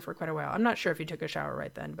were in there for quite a while. I'm not sure if you took a shower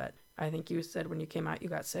right then, but I think you said when you came out you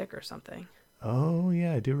got sick or something. Oh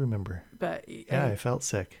yeah, I do remember. But yeah, I felt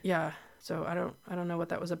sick. Yeah. So I don't know what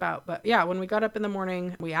that was about. But yeah, when we got up in the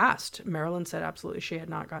morning, we asked. Marilyn said absolutely she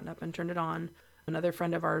had not gotten up and turned it on. Another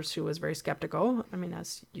friend of ours who was very skeptical, I mean,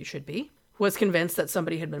 as you should be, was convinced that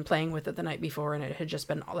somebody had been playing with it the night before and it had just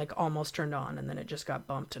been like almost turned on and then it just got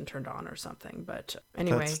bumped and turned on or something. But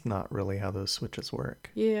anyway. That's not really how those switches work.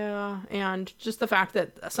 Yeah. And just the fact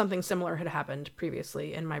that something similar had happened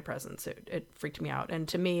previously in my presence, it freaked me out. And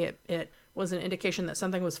to me, it was an indication that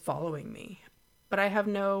something was following me. But I have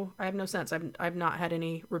no sense. I've not had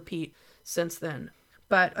any repeat since then.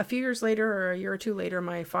 But a few years later, or a year or two later,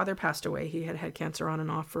 my father passed away. He had had cancer on and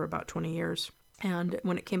off for about 20 years. And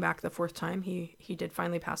when it came back the fourth time, he did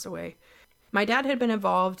finally pass away. My dad had been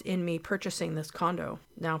involved in me purchasing this condo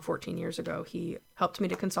now 14 years ago. He helped me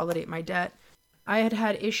to consolidate my debt. I had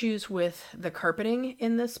had issues with the carpeting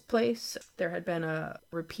in this place. There had been a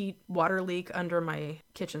repeat water leak under my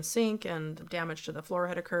kitchen sink and damage to the floor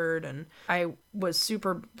had occurred. And I was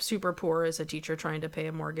super, super poor as a teacher trying to pay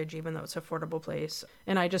a mortgage, even though it's an affordable place.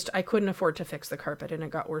 And I couldn't afford to fix the carpet and it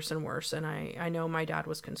got worse and worse. And I know my dad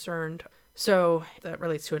was concerned. So that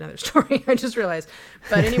relates to another story, I just realized.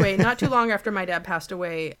 But anyway, not too long after my dad passed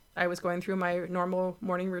away, I was going through my normal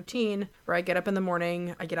morning routine where I get up in the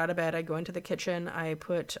morning, I get out of bed, I go into the kitchen, I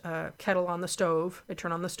put a kettle on the stove, I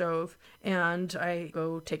turn on the stove, and I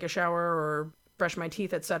go take a shower or brush my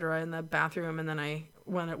teeth, etc. in the bathroom. And then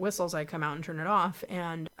when it whistles, I come out and turn it off.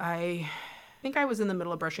 And I think I was in the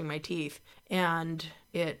middle of brushing my teeth. And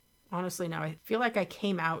honestly, now I feel like I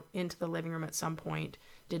came out into the living room at some point,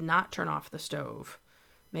 did not turn off the stove.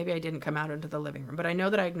 Maybe I didn't come out into the living room, but I know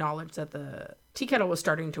that I acknowledged that the tea kettle was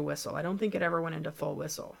starting to whistle. I don't think it ever went into full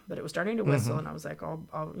whistle, but it was starting to whistle. And I was like,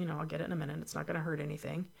 I'll get it in a minute. It's not going to hurt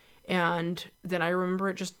anything. And then I remember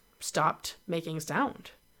it just stopped making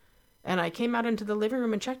sound. And I came out into the living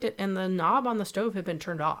room and checked it, and the knob on the stove had been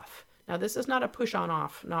turned off. Now, this is not a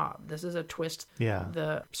push-on-off knob. This is a twist,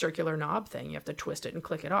 the circular knob thing. You have to twist it and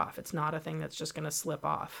click it off. It's not a thing that's just going to slip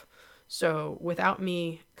off. So without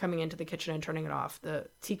me coming into the kitchen and turning it off, the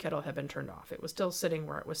tea kettle had been turned off. It was still sitting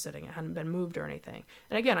where it was sitting. It hadn't been moved or anything.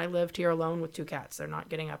 And again, I lived here alone with 2 cats. They're not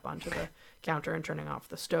getting up onto the counter and turning off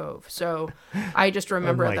the stove. So I just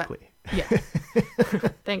remember Unlikely. Yeah.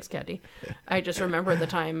 Thanks, Caddy. I just remember at the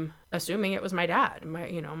time assuming it was my dad.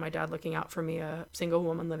 My dad looking out for me, a single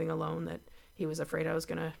woman living alone, that he was afraid I was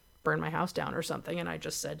going to burn my house down or something. And I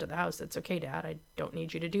just said to the house, "It's okay, Dad. I don't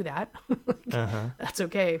need you to do that." That's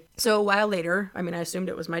okay. So a while later, I assumed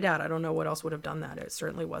it was my dad. I don't know what else would have done that. It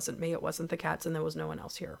certainly wasn't me. It wasn't the cats, and there was no one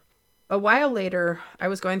else here. A while later, I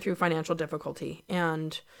was going through financial difficulty.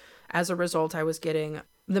 And as a result, I was getting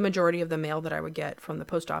the majority of the mail that I would get from the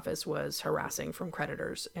post office was harassing from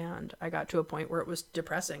creditors. And I got to a point where it was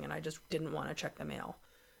depressing and I just didn't want to check the mail.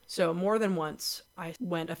 So more than once, I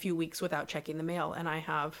went a few weeks without checking the mail. And I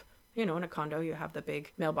have, in a condo, you have the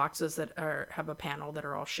big mailboxes that have a panel that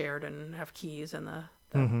are all shared and have keys, and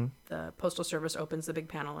the postal service opens the big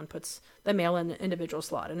panel and puts the mail in an individual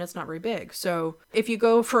slot, and it's not very big. So if you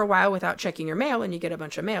go for a while without checking your mail and you get a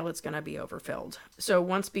bunch of mail, it's going to be overfilled. So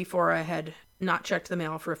once before, I had not checked the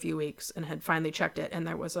mail for a few weeks and had finally checked it, and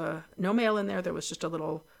there was no mail in there. There was just a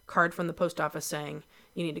little card from the post office saying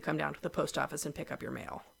you need to come down to the post office and pick up your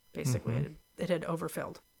mail. Basically, it had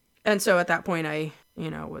overfilled. And so at that point, I,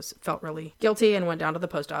 felt really guilty and went down to the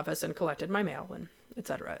post office and collected my mail and et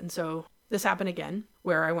cetera. And so this happened again,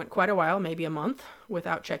 where I went quite a while, maybe a month,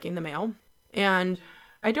 without checking the mail. And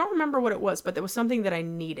I don't remember what it was, but there was something that I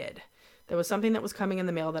needed. There was something that was coming in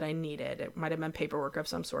the mail that I needed. It might have been paperwork of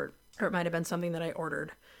some sort, or it might have been something that I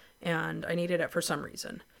ordered, and I needed it for some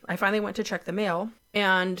reason. I finally went to check the mail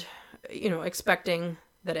and, expecting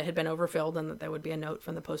that it had been overfilled and that there would be a note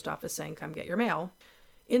from the post office saying, "Come get your mail."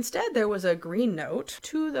 Instead, there was a green note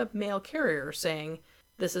to the mail carrier saying,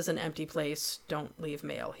 "This is an empty place. Don't leave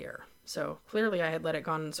mail here." So clearly I had let it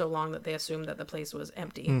go on so long that they assumed that the place was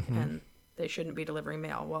empty and they shouldn't be delivering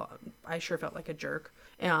mail. Well, I sure felt like a jerk.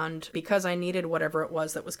 And because I needed whatever it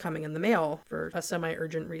was that was coming in the mail for a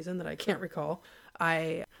semi-urgent reason that I can't recall,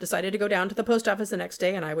 I decided to go down to the post office the next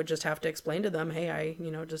day, and I would just have to explain to them, "Hey, I,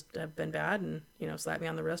 just have been bad, and, slap me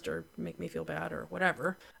on the wrist or make me feel bad or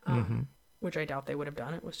whatever." Which I doubt they would have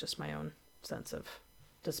done. It was just my own sense of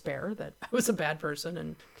despair that I was a bad person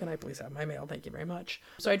and can I please have my mail? Thank you very much.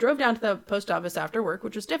 So I drove down to the post office after work,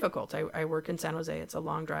 which was difficult. I work in San Jose. It's a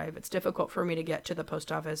long drive. It's difficult for me to get to the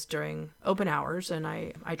post office during open hours, and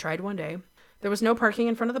I tried one day. There was no parking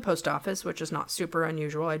in front of the post office, which is not super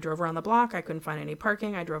unusual. I drove around the block. I couldn't find any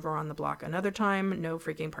parking. I drove around the block another time. No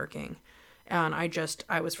freaking parking. And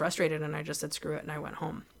I was frustrated, and I just said, screw it, and I went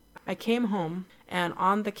home. I came home, and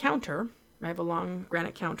on the counter, I have a long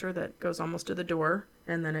granite counter that goes almost to the door,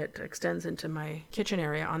 and then it extends into my kitchen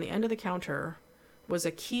area. On the end of the counter was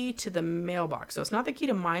a key to the mailbox. So it's not the key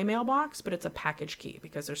to my mailbox, but it's a package key,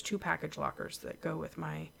 because there's 2 package lockers that go with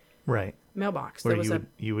my Right. mailbox. Where There was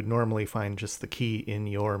you would normally find just the key in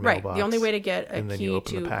your right. mailbox. The only way to get a and then key you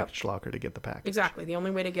open to the package locker to get the package. exactly. The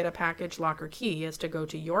only way to get a package locker key is to go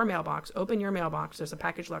to your mailbox, open your mailbox. There's a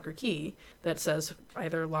package locker key that says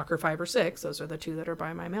either locker 5 or 6. Those are the two that are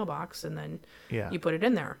by my mailbox, and then you put it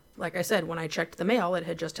in there. Like I said, when I checked the mail, it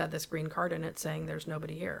had just had this green card in it saying there's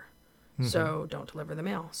nobody here. So don't deliver the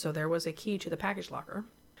mail. So there was a key to the package locker.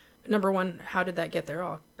 Number one, how did that get there?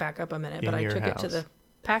 I'll back up a minute. But I took it to the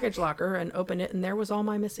package locker and opened it, and there was all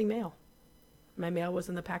my missing mail. My mail was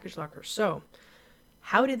in the package locker. So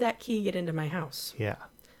how did that key get into my house? Yeah.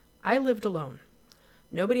 I lived alone.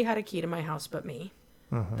 Nobody had a key to my house but me.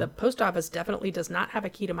 The post office definitely does not have a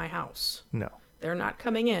key to my house. No. They're not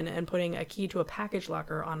coming in and putting a key to a package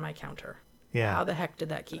locker on my counter. Yeah. How the heck did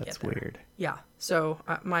that key get there? That's weird. Yeah. So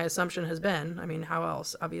my assumption has been, I mean, how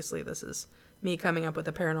else? Obviously, this is me coming up with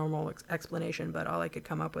a paranormal explanation, but all I could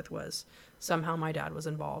come up with was somehow my dad was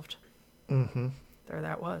involved. Mm-hmm. There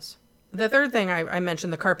that was. The third thing, I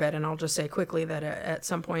mentioned the carpet, and I'll just say quickly that at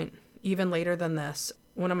some point, even later than this,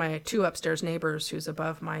 one of my 2 upstairs neighbors who's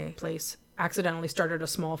above my place accidentally started a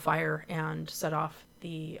small fire and set off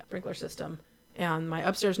the sprinkler system. And my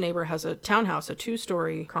upstairs neighbor has a townhouse, a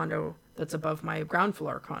 2-story condo that's above my ground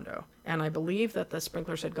floor condo. And I believe that the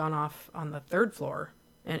sprinklers had gone off on the 3rd floor.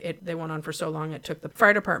 And they went on for so long, it took the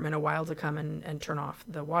fire department a while to come and turn off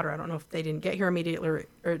the water. I don't know if they didn't get here immediately or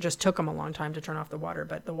it just took them a long time to turn off the water.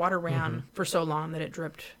 But the water ran for so long that it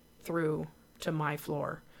dripped through to my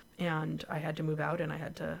floor. And I had to move out, and I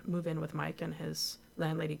had to move in with Mike and his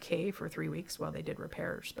landlady Kay for 3 weeks while they did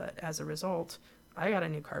repairs. But as a result, I got a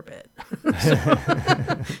new carpet.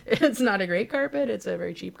 It's not a great carpet. It's a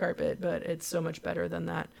very cheap carpet, but it's so much better than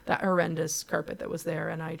that horrendous carpet that was there.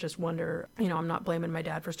 And I just wonder, I'm not blaming my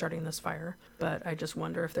dad for starting this fire, but I just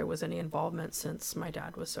wonder if there was any involvement since my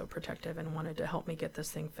dad was so protective and wanted to help me get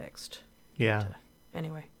this thing fixed. Yeah.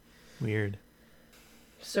 Anyway. Weird.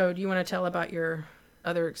 So do you want to tell about your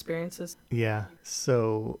other experiences? Yeah.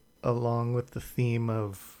 So along with the theme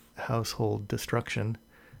of household destruction,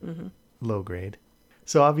 low grade.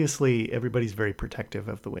 So obviously everybody's very protective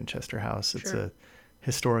of the Winchester House. It's a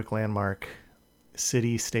historic landmark,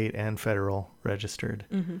 city, state, and federal registered.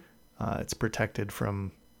 It's protected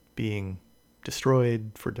from being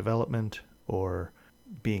destroyed for development or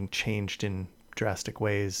being changed in drastic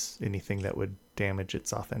ways, anything that would damage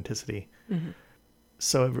its authenticity.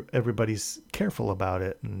 So everybody's careful about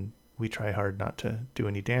it, and we try hard not to do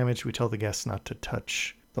any damage. We tell the guests not to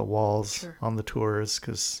touch the walls on the tours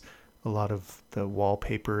because a lot of the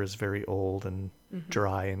wallpaper is very old and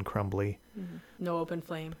dry and crumbly. No open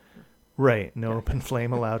flame. Right. No open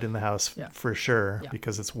flame allowed in the house for sure Yeah.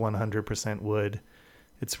 because it's 100% wood.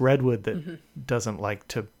 It's redwood that doesn't like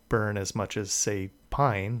to burn as much as, say,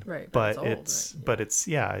 pine. Right. But it's old,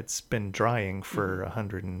 it's been drying for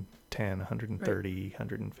 110, 130,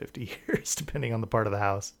 150 years, depending on the part of the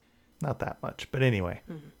house. Not that much. But anyway,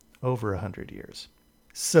 over 100 years.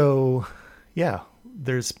 So, yeah,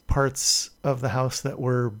 there's parts of the house that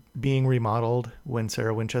were being remodeled when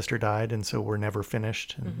Sarah Winchester died, and so were never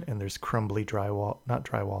finished. And there's crumbly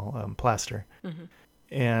plaster.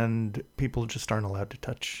 And people just aren't allowed to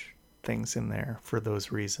touch things in there for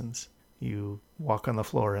those reasons. You walk on the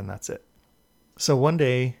floor and that's it. So one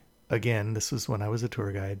day, again, this was when I was a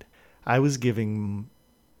tour guide, I was giving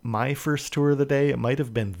my first tour of the day. It might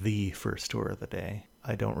have been the first tour of the day.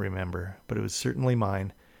 I don't remember, but it was certainly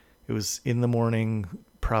mine. It was in the morning,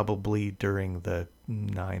 probably during the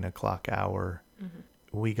 9 o'clock hour.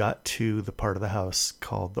 We got to the part of the house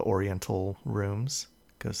called the Oriental Rooms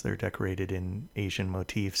because they're decorated in Asian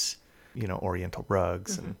motifs, Oriental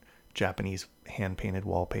rugs and Japanese hand-painted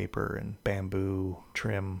wallpaper and bamboo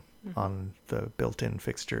trim on the built-in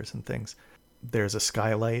fixtures and things. There's a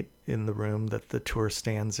skylight in the room that the tour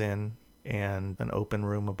stands in and an open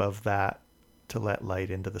room above that to let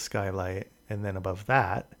light into the skylight. And then above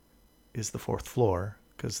that is the 4th floor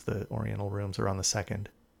because the Oriental Rooms are on the 2nd,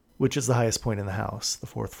 which is the highest point in the house, the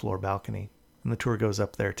 4th floor balcony. And the tour goes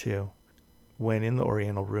up there too. When in the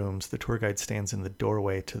Oriental Rooms, the tour guide stands in the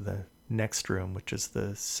doorway to the next room, which is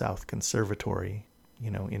the South Conservatory,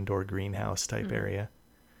 indoor greenhouse type area.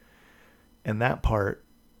 And that part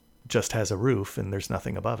just has a roof and there's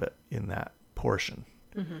nothing above it in that portion.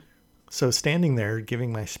 So standing there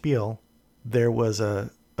giving my spiel, there was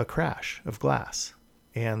a crash of glass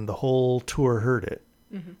and the whole tour heard it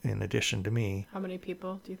in addition to me. How many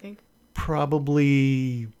people do you think?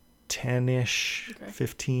 Probably 10-ish,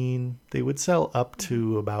 15. They would sell up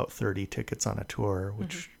to about 30 tickets on a tour,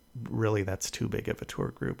 which really that's too big of a tour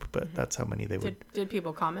group, but that's how many they would. Did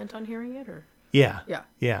people comment on hearing it or? Yeah. Yeah.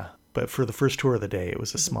 Yeah. But for the first tour of the day, it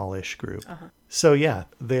was a smallish group. So yeah,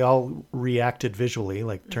 they all reacted visually,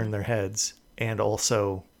 like turned their heads. And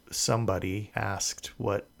also somebody asked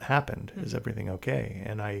what happened. Is everything okay?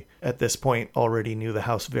 And I, at this point, already knew the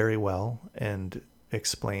house very well and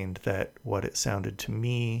explained that what it sounded to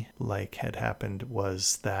me like had happened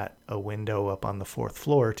was that a window up on the 4th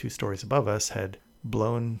floor, 2 stories above us, had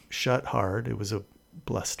blown shut hard. It was a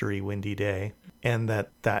blustery, windy day. And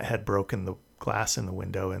that had broken the glass in the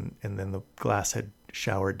window. And then the glass had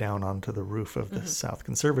showered down onto the roof of the South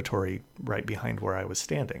Conservatory right behind where I was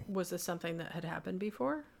standing. Was this something that had happened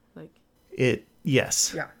before?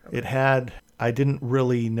 Yes. Yeah. Okay. It had. I didn't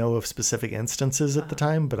really know of specific instances at the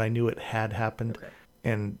time, but I knew it had happened. Okay.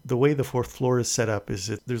 And the way the 4th floor is set up is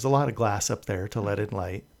that there's a lot of glass up there to let in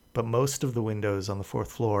light, but most of the windows on the 4th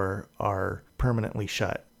floor are permanently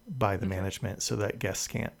shut by the management so that guests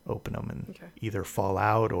can't open them and either fall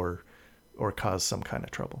out or cause some kind of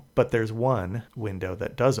trouble. But there's one window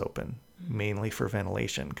that does open, mainly for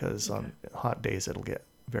ventilation, because on hot days it'll get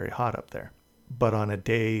very hot up there. But on a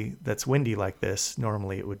day that's windy like this,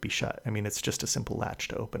 normally it would be shut. I mean, it's just a simple latch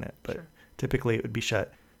to open it, but typically it would be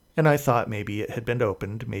shut. And I thought maybe it had been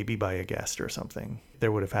opened, maybe by a guest or something.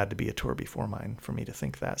 There would have had to be a tour before mine for me to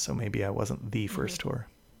think that, so maybe I wasn't the first tour.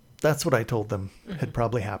 That's what I told them had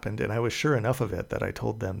probably happened, and I was sure enough of it that I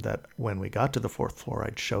told them that when we got to the 4th floor,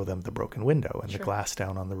 I'd show them the broken window and the glass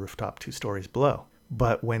down on the rooftop 2 stories below.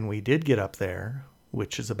 But when we did get up there,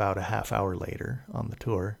 which is about a half hour later on the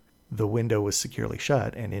tour, the window was securely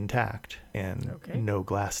shut and intact and no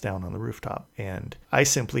glass down on the rooftop. And I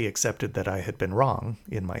simply accepted that I had been wrong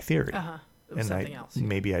in my theory. It was something else.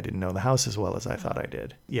 Maybe I didn't know the house as well as I thought I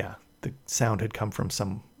did. Yeah, the sound had come from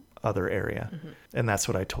some other area. And that's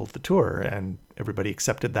what I told the tour, and everybody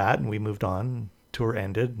accepted that, and we moved on. Tour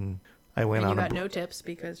ended, and I went on. You got no tips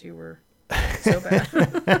because you were so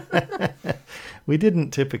bad. We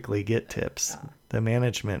didn't typically get tips. The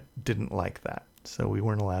management didn't like that, so we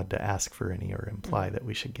weren't allowed to ask for any or imply that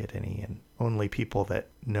we should get any, and only people that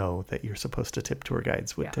know that you're supposed to tip tour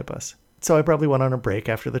guides would tip us. So I probably went on a break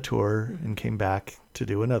after the tour and came back to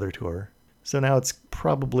do another tour. So now it's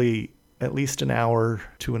probably at least an hour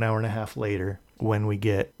to an hour and a half later when we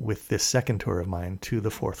get with this second tour of mine to the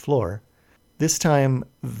 4th floor. This time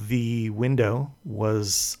the window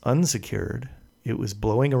was unsecured. It was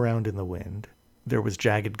blowing around in the wind. There was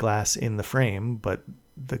jagged glass in the frame, but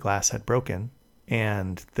the glass had broken,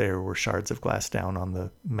 and there were shards of glass down on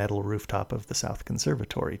the metal rooftop of the South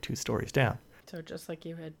Conservatory 2 stories down. So just like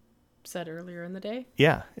you had said earlier in the day?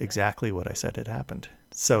 Yeah, exactly what I said had happened.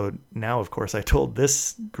 So now, of course, I told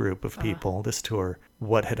this group of people, this tour,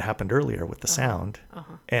 what had happened earlier with the sound,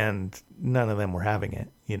 and none of them were having it.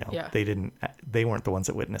 You know, they weren't the ones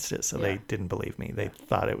that witnessed it, so they didn't believe me. They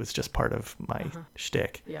thought it was just part of my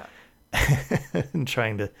shtick. Yeah. And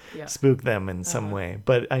trying to spook them in some way.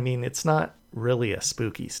 But I mean, it's not really a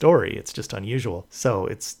spooky story. It's just unusual. So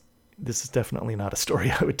this is definitely not a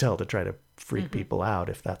story I would tell to try to freak people out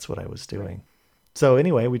if that's what I was doing. Right. So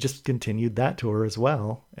anyway, we just continued that tour as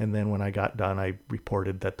well. And then when I got done, I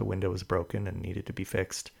reported that the window was broken and needed to be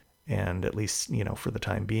fixed. And at least, you know, for the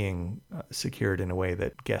time being, secured in a way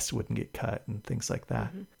that guests wouldn't get cut and things like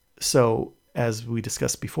that. So as we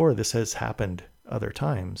discussed before, this has happened other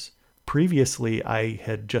times. Previously, I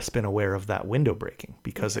had just been aware of that window breaking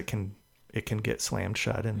because it can get slammed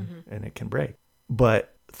shut and it can break.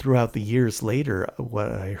 But throughout the years later,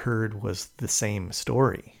 what I heard was the same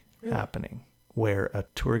story happening, where a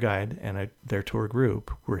tour guide and their tour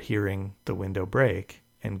group were hearing the window break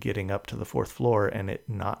and getting up to the 4th floor and it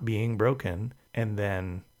not being broken, and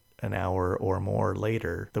then an hour or more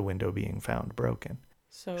later, the window being found broken.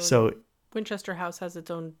 So Winchester House has its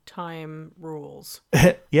own time rules.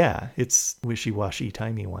 Yeah, it's wishy-washy,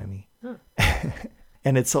 timey-wimey.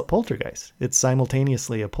 And it's a poltergeist. It's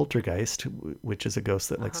simultaneously a poltergeist, which is a ghost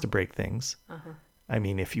that likes to break things. I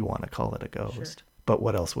mean, if you want to call it a ghost. Sure. But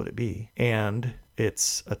what else would it be? And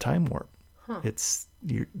it's a time warp. It's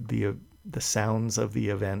the sounds of the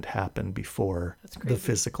event happen before the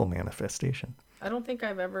physical manifestation. I don't think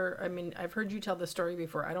I've heard you tell this story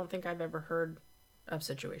before. I don't think I've ever heard of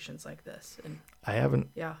situations like this. And I haven't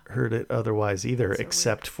heard it otherwise either, so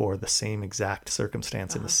except for the same exact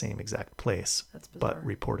circumstance in the same exact place, but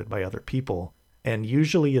reported by other people. And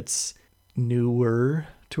usually it's newer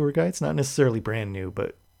tour guides, not necessarily brand new,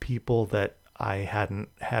 but people that I hadn't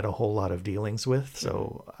had a whole lot of dealings with,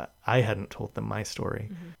 so I hadn't told them my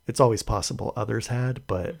story. It's always possible others had,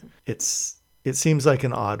 but it seems like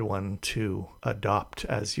an odd one to adopt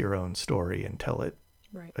as your own story and tell it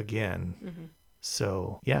again.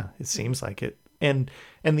 So yeah, it seems like it And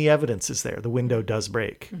the evidence is there. The window does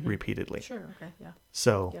break repeatedly. Sure. Okay. Yeah.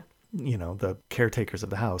 So, Yeah. the caretakers of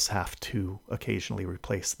the house have to occasionally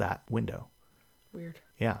replace that window. Weird.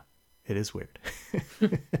 Yeah, it is weird.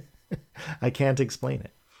 I can't explain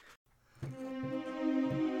it.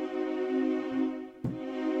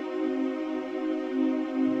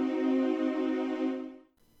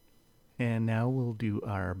 And now we'll do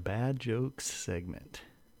our bad jokes segment.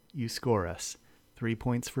 You score us 3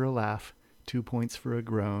 points for a laugh, 2 points for a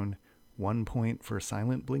groan, 1 point for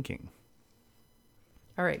silent blinking.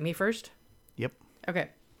 All right, me first? Yep. Okay.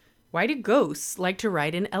 Why do ghosts like to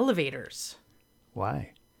ride in elevators?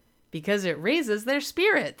 Why? Because it raises their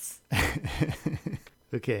spirits.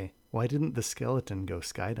 Okay. Why didn't the skeleton go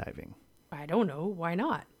skydiving? I don't know. Why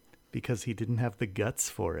not? Because he didn't have the guts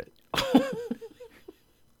for it.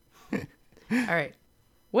 All right.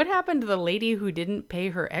 What happened to the lady who didn't pay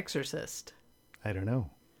her exorcist? I don't know.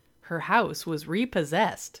 Her house was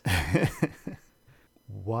repossessed.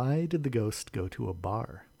 Why did the ghost go to a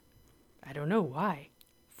bar? I don't know why.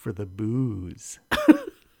 For the booze.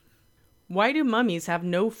 Why do mummies have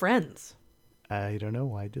no friends? I don't know.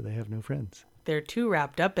 Why do they have no friends? They're too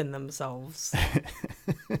wrapped up in themselves.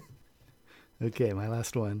 Okay, my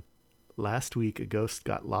last one. Last week, a ghost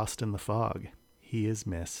got lost in the fog. He is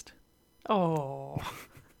missed. Oh.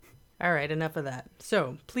 All right, enough of that.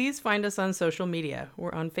 So, please find us on social media.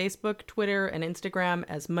 We're on Facebook, Twitter, and Instagram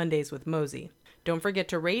as Mondays with Mosey. Don't forget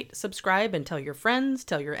to rate, subscribe, and tell your friends,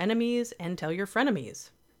 tell your enemies, and tell your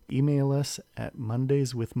frenemies. Email us at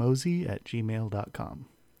mondayswithmosey@gmail.com.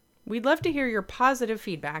 We'd love to hear your positive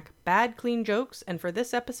feedback, bad, clean jokes, and for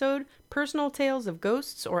this episode, personal tales of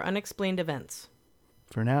ghosts or unexplained events.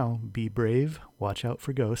 For now, be brave, watch out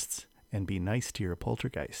for ghosts, and be nice to your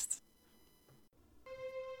poltergeists.